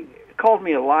Duffney called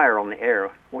me a liar on the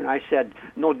air when I said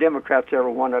no Democrats ever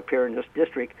won up here in this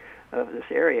district, this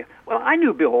area. Well, I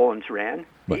knew Bill Owens ran.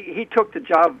 He took the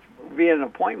job via an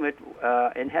appointment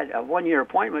and had a one-year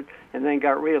appointment and then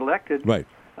got reelected. Right.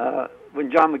 When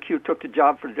John McHugh took the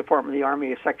job for the Department of the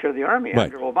Army as Secretary of the Army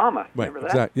under Obama. Right. Remember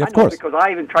that? Exactly. Yeah, of I know course. Because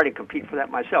I even tried to compete for that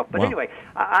myself. But anyway,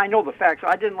 I know the facts.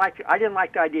 I didn't like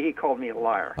the idea he called me a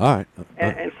liar. All right.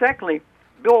 And secondly,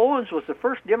 Bill Owens was the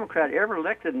first Democrat ever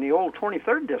elected in the old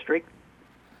 23rd district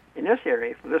in this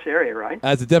area, right?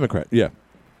 As a Democrat, yeah.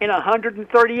 In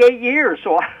 138 years,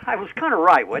 so I was kind of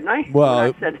right, wasn't I? Well,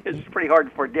 when I said it's pretty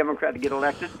hard for a Democrat to get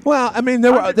elected. Well, I mean,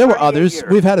 there were others. Years.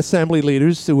 We've had assembly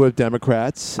leaders who were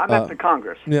Democrats. I'm at the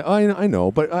Congress. Yeah, I know,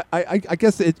 but I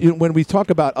guess when we talk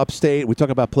about upstate, we talk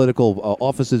about political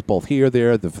offices, both here,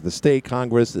 there, the state,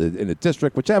 Congress, in a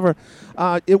district, whichever.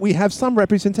 We have some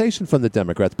representation from the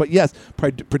Democrats, but yes,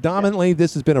 predominantly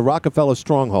this has been a Rockefeller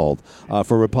stronghold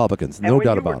for Republicans. No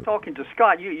doubt about it. And when you were talking to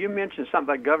Scott, you mentioned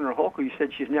something about Governor Hochul. You said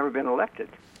she's never been elected.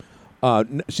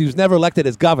 She was never elected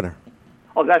as governor.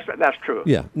 Oh, that's true.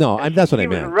 Yeah, no, that's what I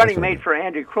meant. She was a running mate for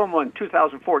Andrew Cuomo in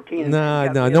 2014.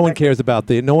 No one cares about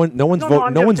the no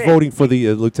one's voting for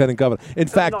the lieutenant governor. In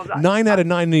fact, 9 out of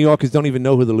 9 New Yorkers don't even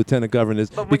know who the lieutenant governor is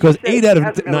because 8 out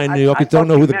of 9 New Yorkers don't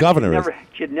know who the governor is.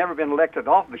 She had never been elected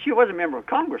to office, but she was a member of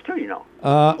Congress too, you know.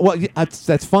 Well, yeah,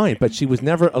 that's fine, but she was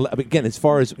never. Again, as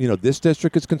far as this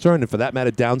district is concerned, and for that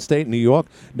matter, downstate New York.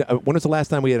 When was the last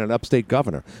time we had an upstate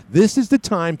governor? This is the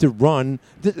time to run.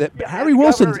 Harry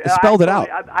Wilson spelled it out.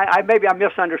 Maybe I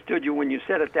misunderstood you when you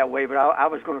said it that way, but I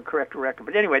was going to correct the record.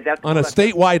 But anyway, that's on a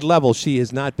statewide level. She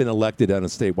has not been elected on a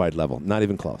statewide level, not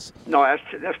even close. No,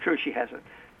 that's true. She hasn't.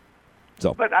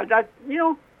 So, but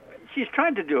she's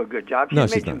trying to do a good job.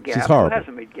 She's not. She's horrible.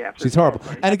 Hasn't made gaps. She's horrible.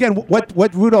 And again,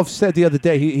 what Rudolph said the other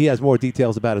day, he has more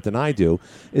details about it than I do,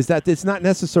 is that it's not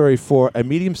necessary for a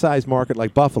medium-sized market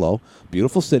like Buffalo,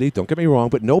 beautiful city, don't get me wrong,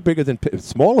 but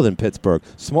smaller than Pittsburgh,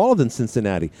 smaller than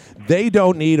Cincinnati. They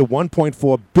don't need a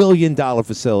 $1.4 billion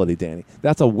facility, Danny.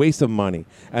 That's a waste of money.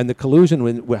 And the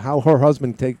collusion with how her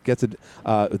husband gets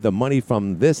the money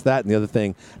from this, that, and the other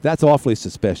thing, that's awfully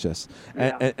suspicious.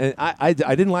 Yeah. And I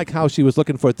didn't like how she was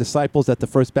looking for disciples at the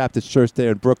First Baptist Church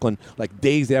there in Brooklyn, like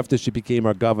days after she became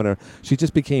our governor. She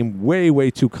just became way,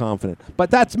 way too confident.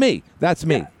 But that's me. That's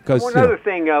me. One other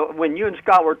thing, when you and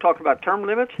Scott were talking about term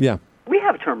limits, we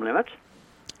have term limits.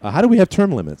 How do we have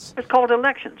term limits? It's called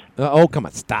elections. Oh, come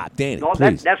on. Stop, Danny, no,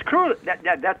 please. That's cruel.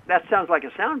 That sounds like a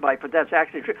soundbite, but that's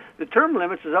actually true. The term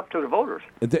limits is up to the voters.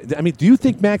 I mean, do you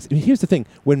think here's the thing.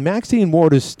 When Maxine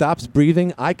Waters stops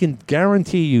breathing, I can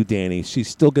guarantee you, Danny, she's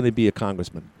still going to be a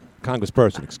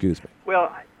congressperson, excuse me.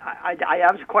 Well, I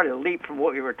was quite a leap from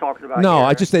what we were talking about. No,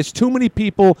 here. there's too many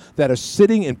people that are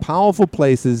sitting in powerful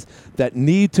places that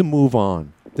need to move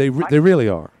on. They really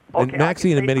are. Okay, and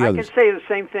Maxine and many others. I can say the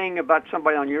same thing about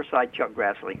somebody on your side, Chuck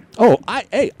Grassley. Oh,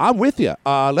 I'm with you.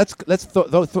 Let's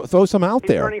throw some out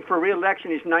there. He's running for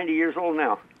re-election. He's 90 years old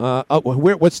now.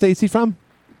 What state's he from?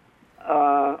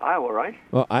 Iowa, right?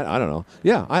 Well, I don't know.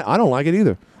 Yeah, I don't like it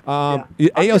either.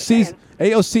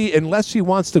 AOC, unless she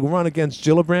wants to run against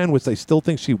Gillibrand, which I still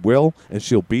think she will, and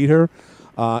she'll beat her,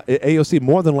 AOC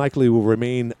more than likely will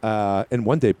remain and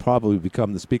one day probably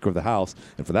become the Speaker of the House,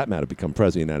 and for that matter, become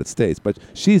President of the United States. But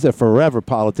she's a forever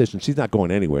politician. She's not going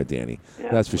anywhere, Danny.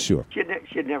 Yeah, that's for sure.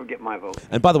 She'd never get my vote.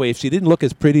 And by the way, if she didn't look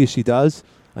as pretty as she does,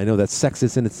 I know that's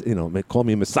sexist and it's, call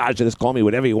me a misogynist, call me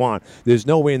whatever you want. There's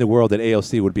no way in the world that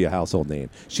AOC would be a household name.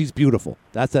 She's beautiful.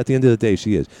 That's at the end of the day,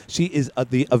 she is. She is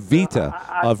the Evita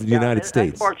of the United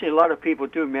States. Unfortunately, a lot of people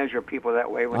do measure people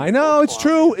that way. I know, it's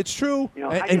true. It's true.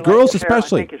 And girls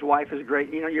especially. I think his wife is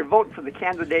great. You're voting for the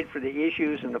candidate for the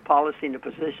issues and the policy and the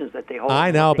positions that they hold.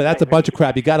 I know, but that's a bunch of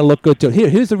crap. You got to look good too.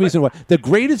 Here's the reason why. The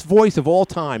greatest voice of all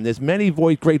time. There's many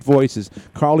great voices.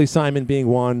 Carly Simon being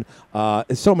one.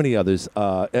 And so many others.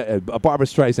 Barbara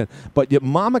Streisand. But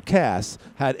Mama Cass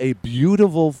had a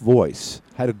beautiful voice.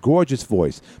 Had a gorgeous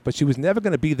voice, but she was never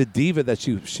going to be the diva that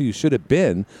she should have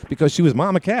been because she was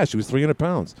Mama Cass. She was 300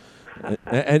 pounds.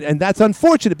 And that's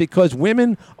unfortunate because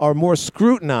women are more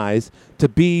scrutinized to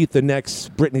be the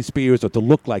next Britney Spears or to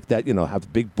look like that,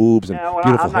 have big boobs and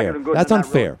beautiful hair. That's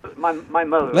unfair. My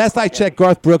mother. Last I checked,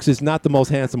 Garth Brooks is not the most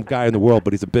handsome guy in the world,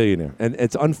 but he's a billionaire. And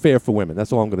it's unfair for women.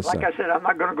 That's all I'm going to say. Like I said, I'm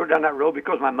not going to go down that road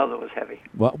because my mother was heavy.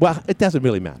 Well, it doesn't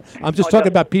really matter. I'm just talking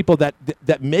about people that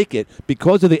make it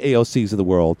because of the AOCs of the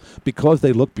world, because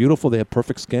they look beautiful, they have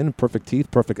perfect skin, perfect teeth,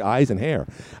 perfect eyes and hair.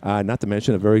 Not to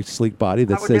mention a very sleek body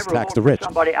that says tax the rich.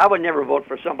 I would never vote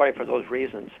for somebody for those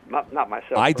reasons. Not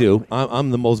myself. I do. I'm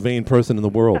the most vain person in the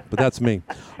world, but that's me.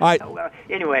 All right.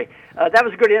 Anyway, that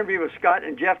was a good interview with Scott,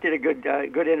 and Jeff did a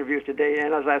good interview today.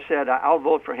 And as I said, I'll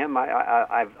vote for him.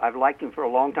 I've liked him for a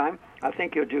long time. I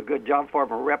think he'll do a good job for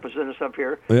him and represent us up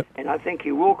here. Yep. And I think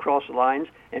he will cross the lines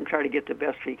and try to get the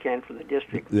best he can for the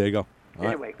district. There you go.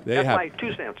 Anyway, that's my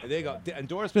 2 cents. There you go.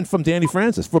 Endorsement from Danny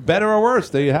Francis. For better or worse,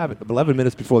 there you have it. 11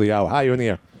 minutes before the hour. Hi, you're in the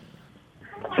air.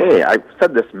 Hey, I've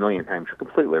said this a million times. You're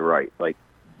completely right. Like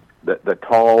the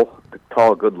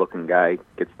tall, good-looking guy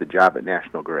gets the job at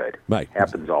National Grid. Right.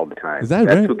 Happens all the time. Is that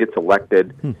That's right? who gets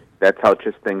elected. That's how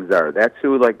just things are. That's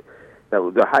who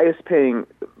the highest-paying,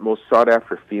 most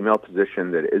sought-after female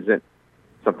position that isn't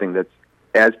something that's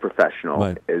as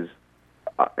professional is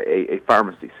a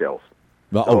pharmacy sales.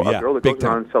 Well, a girl that goes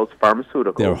around and sells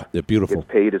pharmaceuticals they're beautiful.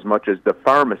 gets paid as much as the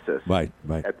pharmacist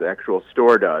at the actual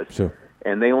store does. Sure.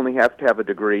 And they only have to have a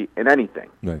degree in anything.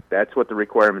 Right. That's what the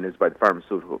requirement is by the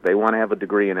pharmaceutical. They want to have a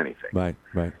degrry in anything. Right.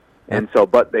 And so,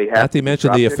 but they have not to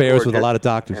mention the affairs with a lot of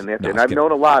doctors. And I've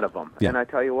known a lot of them. Yeah. And I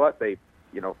tell you what,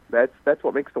 that's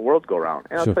what makes the world go round.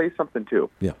 And I'll tell you something too.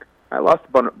 Yeah. I lost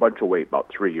a bunch of weight about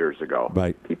 3 years ago.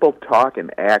 Right. People talk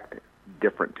and act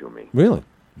different to me. Really?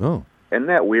 Oh. Isn't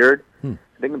that weird? I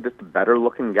think I'm just a better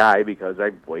looking guy because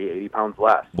I weigh 80 pounds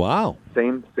less. Wow.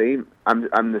 Same. I'm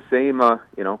the same.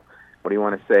 You know, what do you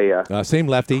want to say? Same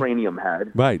lefty. Cranium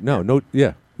head. Right. No.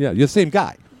 Yeah. You're the same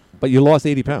guy, but you lost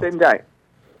 80 pounds. Same guy.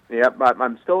 Yeah, but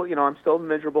I'm still, I'm still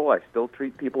miserable. I still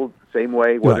treat people the same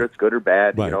way, whether it's good or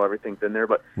bad. Right. Everything's in there.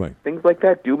 But right. things like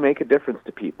that do make a difference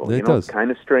to people. It does. It's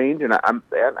kind of strange, and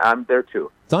I'm there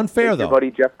too. It's unfair, though. Your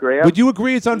buddy Jeff Graham. Would you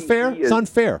agree it's unfair? It's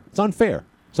unfair. It's unfair.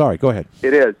 Sorry, go ahead.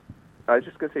 It is. I was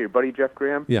just going to say, your buddy Jeff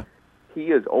Graham. Yeah.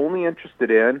 He is only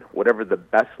interested in whatever the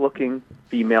best-looking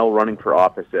female running for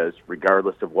office is,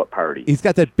 regardless of what party. He's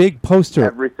got that big poster.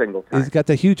 Every single time. He's got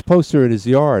that huge poster in his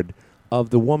yard of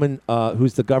the woman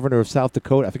who's the governor of South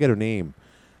Dakota. I forget her name.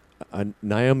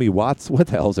 Naomi Watts. What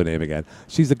the hell's her name again?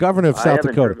 She's the governor of South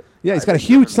Dakota. Yeah, he's got a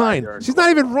huge sign. She's not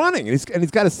even running. And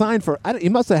he's got a sign for. He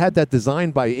must have had that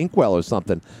designed by Inkwell or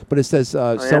something. But it says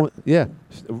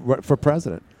for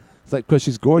president. It's like because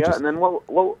she's gorgeous. Yeah, and then what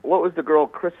was the girl,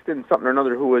 Kristen something or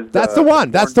another, who was? That's the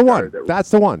one. That's the one.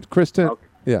 That's the one. Kristen. Okay.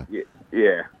 Yeah.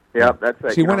 Yeah, that's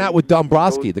that. She went out with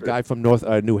Dombrowski, the guy from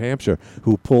New Hampshire,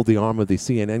 who pulled the arm of the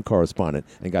CNN correspondent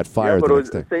and got fired. Yeah, but the it next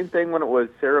was day. the same thing when it was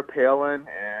Sarah Palin,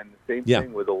 and the same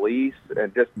thing with Elise,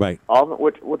 and just all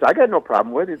which I got no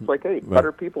problem with. It's like, hey,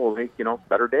 better people make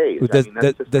better days.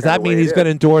 Does that mean he's going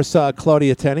to endorse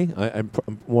Claudia Tenney? I'm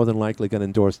more than likely going to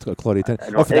endorse Claudia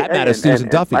Tenney. Or for that matter, Susan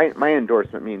Duffy. My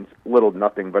endorsement means little to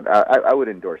nothing, but I would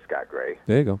endorse Scott Gray.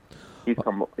 There you go.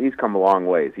 He's come a long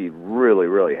ways. He really,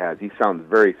 really has. He sounds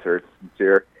very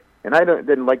sincere, and I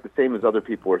didn't like the same as other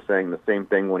people were saying the same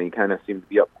thing when he kind of seemed to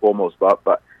be up Cuomo's butt.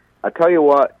 But I tell you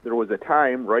what, there was a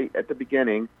time right at the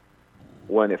beginning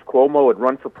when if Cuomo had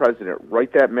run for president,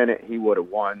 right that minute he would have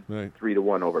won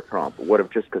 3-1 over Trump. It would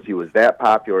have just because he was that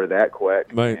popular, that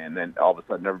quick, and then all of a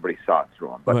sudden everybody saw it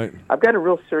through him. But I've got a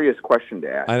real serious question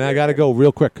to ask. And I got to go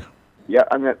real quick. Yeah,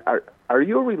 are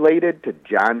you related to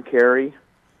John Kerry?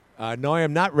 No, I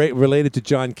am not related to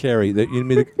John Kerry.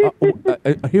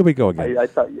 Here we go again. I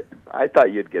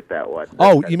thought you'd get that one.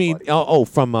 You mean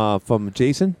from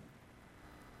Jason?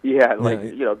 Yeah,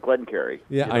 Glenn Kerry.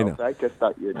 Yeah, I know. So I just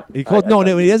thought you'd. He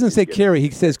doesn't say Kerry. He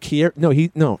says Kerry.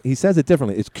 He says it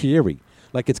differently. It's Kerry,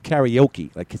 like it's karaoke,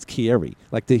 like it's Kerry,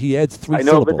 like he adds 3 syllables.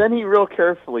 I know, but then he real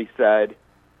carefully said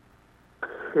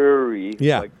curry,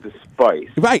 like the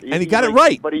spice. Right, and he got it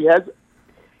right. But he has.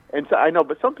 And so I know,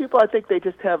 but some people, I think they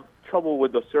just have trouble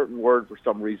with a certain word for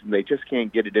some reason. They just can't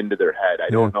get it into their head. I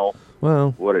don't know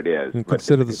what it is.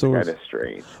 Consider the source. It's kind of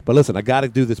strange. But listen, I got to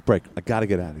do this break. I got to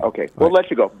get out of here. Okay, we'll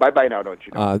let you go. Bye-bye now, don't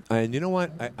you know? And you know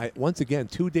what? I once again,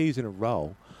 2 days in a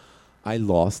row, I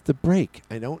lost the break.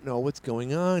 I don't know what's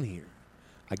going on here.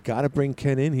 I got to bring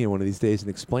Ken in here one of these days and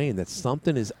explain that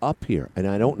something is up here, and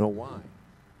I don't know why.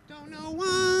 Don't know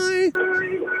why.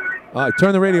 All right,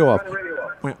 turn the radio off.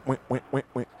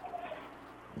 Wait.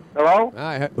 Hello?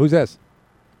 Hi, who's this?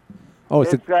 Oh,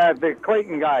 it's the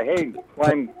Clayton guy. Hey,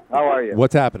 Glenn, how are you?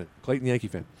 What's happening? Clayton Yankee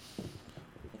fan.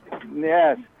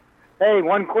 Yes. Hey,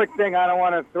 one quick thing. I don't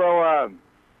want to throw a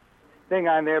thing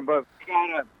on there, but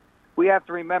we have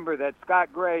to remember that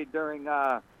Scott Gray, during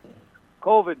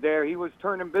COVID there, he was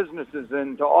turning businesses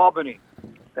into Albany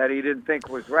that he didn't think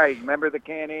was right. Remember the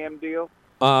Can-Am deal?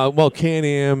 Well,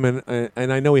 Can-Am,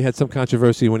 and I know he had some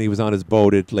controversy when he was on his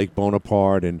boat at Lake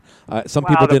Bonaparte, and some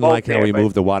people didn't like how he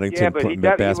moved the Waddington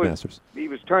Bassmasters. He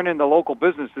was turning the local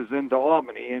businesses into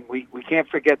Albany, and we can't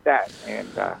forget that. And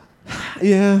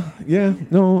yeah.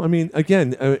 No, I mean,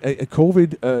 again,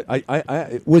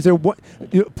 COVID. Was there what?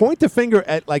 Point the finger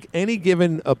at like any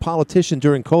given politician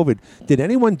during COVID. Did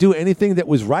anyone do anything that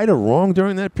was right or wrong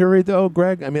during that period, though,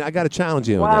 Greg? I mean, I got to challenge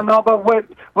you. Well, no, but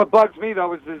what bugs me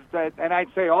though is that, and I'd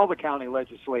say all the county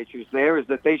legislatures there, is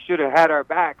that they should have had our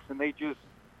backs, and they just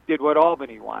did what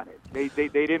Albany wanted. They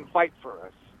didn't fight for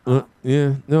us. No,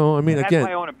 I mean, that's again,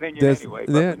 my own opinion anyway.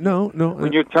 No.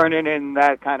 When you're turning in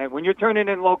when you're turning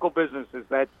in local businesses,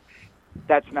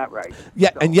 that's not right.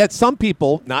 Yeah, and yet some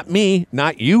people, not me,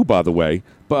 not you, by the way,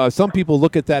 but some people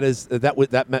look at that as that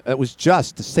was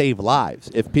just to save lives.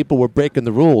 If people were breaking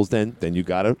the rules, then you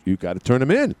gotta turn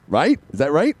them in, right? Is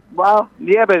that right? Well,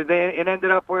 yeah, but it ended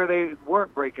up where they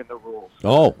weren't breaking the rules.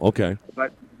 Oh, okay.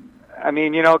 But I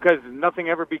mean, because nothing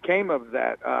ever became of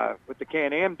that with the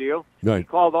Can-Am deal. Right. He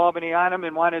called Albany on him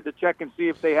and wanted to check and see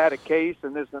if they had a case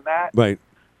and this and that. Right.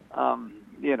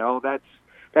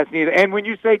 That's neither. And when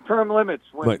you say term limits,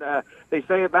 when they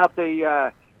say about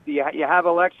you have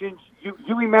elections,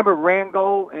 you remember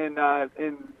Rangel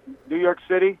in New York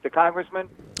City, the congressman?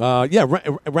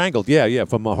 Rangel, yeah,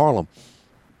 from Harlem.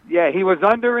 Yeah, he was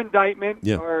under indictment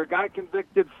Yeah. or got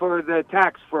convicted for the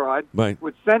tax fraud. Right.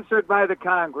 Was censored by the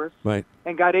Congress. Right.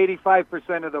 And got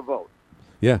 85% of the vote.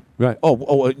 Yeah, right.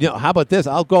 How about this?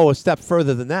 I'll go a step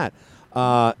further than that.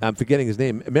 I'm forgetting his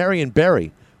name. Marion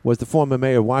Barry was the former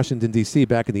mayor of Washington, D.C.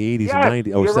 back in the 80s Yes, and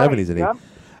 90s, or you're 70s and right. 80s.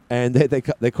 And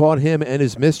they caught him and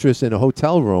his mistress in a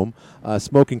hotel room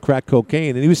smoking crack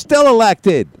cocaine, and he was still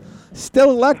elected. Still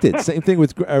elected. Same thing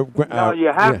with No, you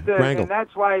have to, Grangle. and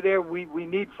that's why we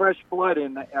need fresh blood,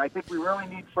 and I think we really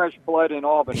need fresh blood in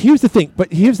Albany. Here's the thing,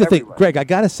 Greg, I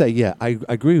got to say, yeah, I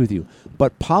agree with you.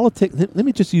 But politics, let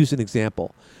me just use an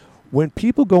example. When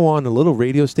people go on a little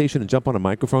radio station and jump on a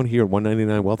microphone here at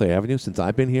 199 Wealthy Avenue, since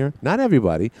I've been here, not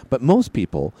everybody, but most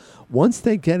people, once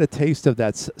they get a taste of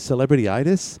that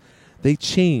celebrity-itis, they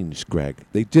change, Greg.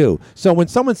 They do. So when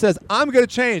someone says, "I'm going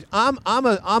to change. I'm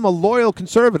a loyal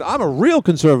conservative. I'm a real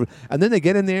conservative," and then they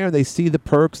get in there and they see the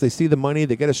perks, they see the money,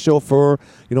 they get a chauffeur.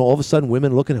 All of a sudden,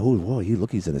 women looking, "Oh, whoa,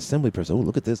 he's an assembly person. Oh,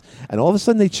 look at this," and all of a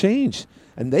sudden they change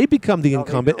and they become the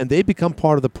incumbent and they become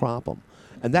part of the problem.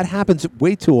 And that happens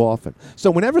way too often.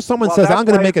 So whenever someone says, "I'm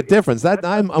going to make a difference,"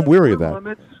 I'm weary of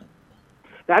that.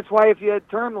 That's why if you had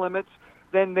term limits,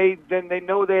 then they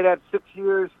know they'd have 6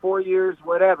 years, 4 years,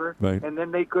 whatever, right. And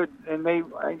then they could, and they,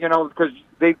 because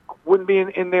they wouldn't be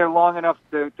in there long enough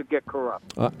to get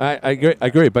corrupt. I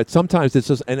agree, but sometimes it's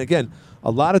just, and again,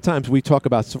 a lot of times we talk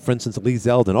about, for instance, Lee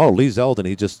Zeldin. Oh, Lee Zeldin,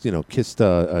 he just kissed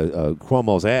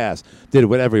Cuomo's ass, did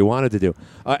whatever he wanted to do,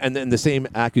 and then the same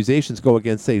accusations go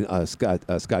against, say,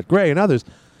 Scott Gray and others.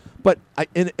 But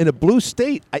in a blue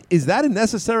state, is that a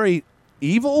necessary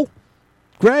evil?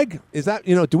 Greg, is that,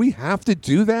 do we have to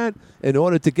do that in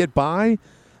order to get by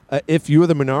if you're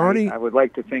the minority? I would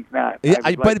like to think not.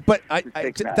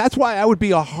 That's why I would be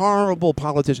a horrible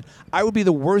politician. I would be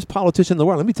the worst politician in the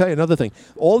world. Let me tell you another thing.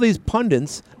 All these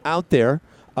pundits out there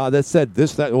that said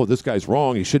this guy's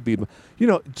wrong, he should be,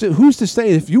 who's to say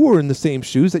if you were in the same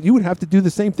shoes that you would have to do the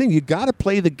same thing? You got to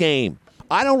play the game.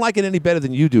 I don't like it any better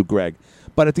than you do, Greg.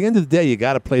 But at the end of the day, you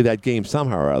got to play that game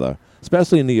somehow or other,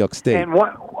 especially in New York State.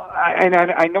 And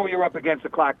I know you're up against the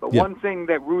clock, but one thing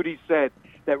that Rudy said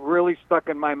that really stuck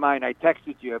in my mind, I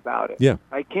texted you about it. Yeah.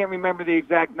 I can't remember the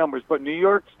exact numbers, but New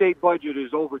York State budget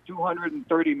is over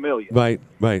 $230 million. Right.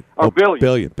 Or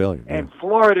billion. Billion. And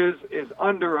Florida's is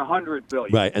under $100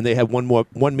 billion. Right, and they have 1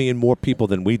 million more people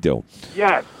than we do.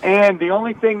 Yes, and the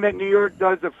only thing that New York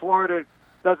does that Florida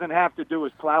doesn't have to do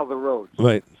is plow the roads.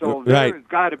 Right. So there's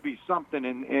got to be something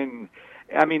in.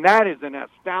 I mean, that is an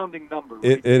astounding number.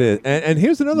 It is. And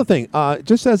here's another thing.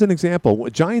 Just as an example,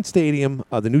 Giant Stadium,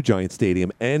 the new Giant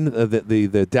Stadium, and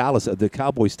the Dallas, the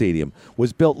Cowboy Stadium,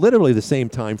 was built literally the same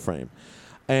time frame.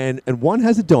 And one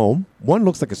has a dome. One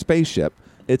looks like a spaceship.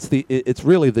 It's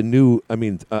really the new,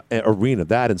 arena.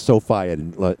 That and SoFi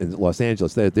in Los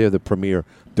Angeles, they're the premier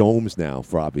domes now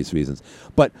for obvious reasons.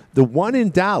 But the one in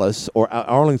Dallas, or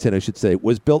Arlington, I should say,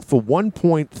 was built for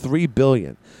 $1.3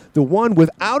 billion. The one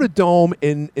without a dome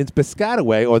in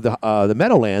Piscataway, or the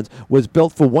Meadowlands, was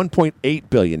built for $1.8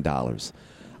 billion.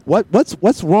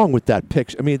 What's wrong with that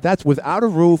picture? I mean, that's without a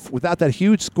roof, without that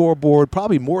huge scoreboard,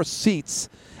 probably more seats.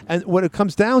 And what it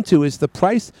comes down to is the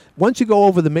price. Once you go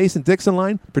over the Mason-Dixon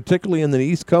line, particularly in the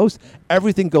East Coast,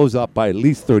 everything goes up by at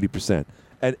least 30%.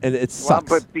 And it sucks.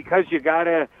 Well, but because you got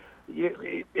to,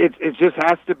 it just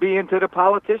has to be into the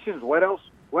politicians. What else?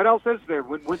 What else is there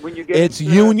when you get? It's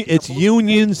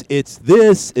unions. It's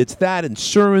this. It's that.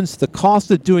 Insurance. The cost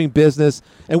of doing business,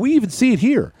 and we even see it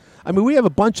here. I mean, we have a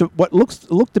bunch of what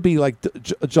look to be like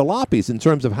jalopies in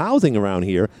terms of housing around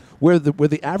here, where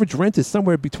the average rent is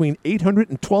somewhere between $800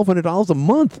 and $1,200 a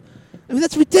month. I mean,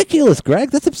 that's ridiculous,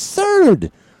 Greg. That's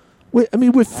absurd. We're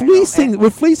fleecing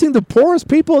the poorest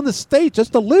people in the state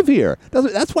just to live here.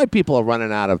 That's why people are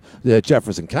running out of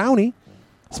Jefferson County,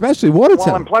 especially Watertown.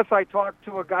 Well, and plus I talked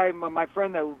to a guy, my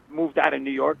friend that moved out of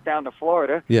New York down to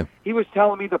Florida. Yeah. He was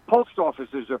telling me the post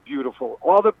offices are beautiful.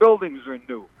 All the buildings are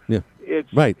new. Yeah.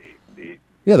 It's right.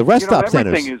 Yeah, the rest stop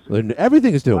centers.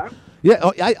 Everything is new. What?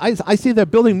 Yeah, I see they're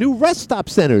building new rest stop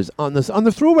centers on the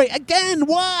thruway again.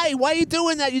 Why? Why are you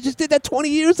doing that? You just did that 20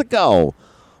 years ago.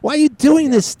 Why are you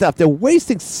doing this stuff? They're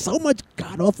wasting so much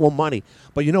god-awful money.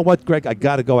 But you know what, Greg? I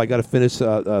got to go. I got to finish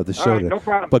the show. All right, no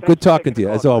problem. But good talking to you,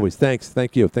 as always. Thanks.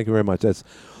 Thank you. Thank you very much. That's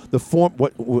the form.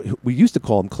 What we used to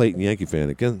call him Clayton Yankee fan.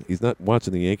 Again, he's not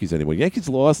watching the Yankees anymore. Yankees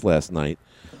lost last night.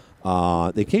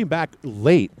 They came back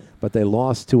late, but they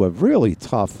lost to a really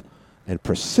tough and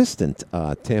persistent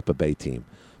Tampa Bay team.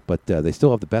 But they still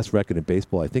have the best record in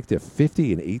baseball. I think they're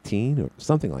 50-18 or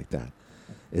something like that.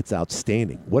 It's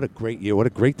outstanding. What a great year. What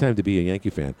a great time to be a Yankee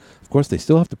fan. Of course, they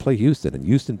still have to play Houston, and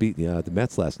Houston beat the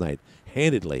Mets last night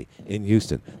handedly in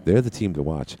Houston. They're the team to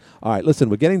watch. All right, listen,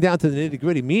 we're getting down to the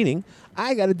nitty-gritty, meaning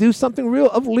I got to do something real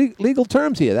of legal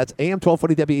terms here. That's AM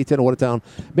 1240 WE10 Watertown.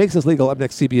 Makes us legal. Up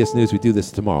next, CBS News. We do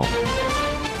this tomorrow.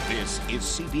 This is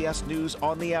CBS News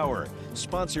on the Hour,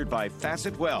 sponsored by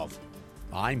Facet Wealth.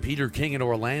 I'm Peter King in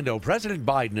Orlando. President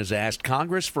Biden has asked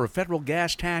Congress for a federal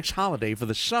gas tax holiday for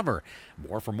the summer.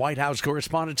 More from White House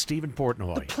correspondent Stephen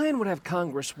Portnoy. The plan would have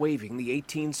Congress waiving the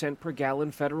 18-cent per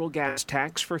gallon federal gas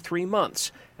tax for 3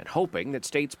 months and hoping that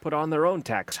states put on their own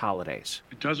tax holidays.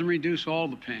 It doesn't reduce all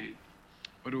the pain,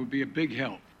 but it would be a big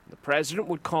help. The president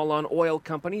would call on oil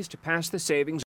companies to pass the savings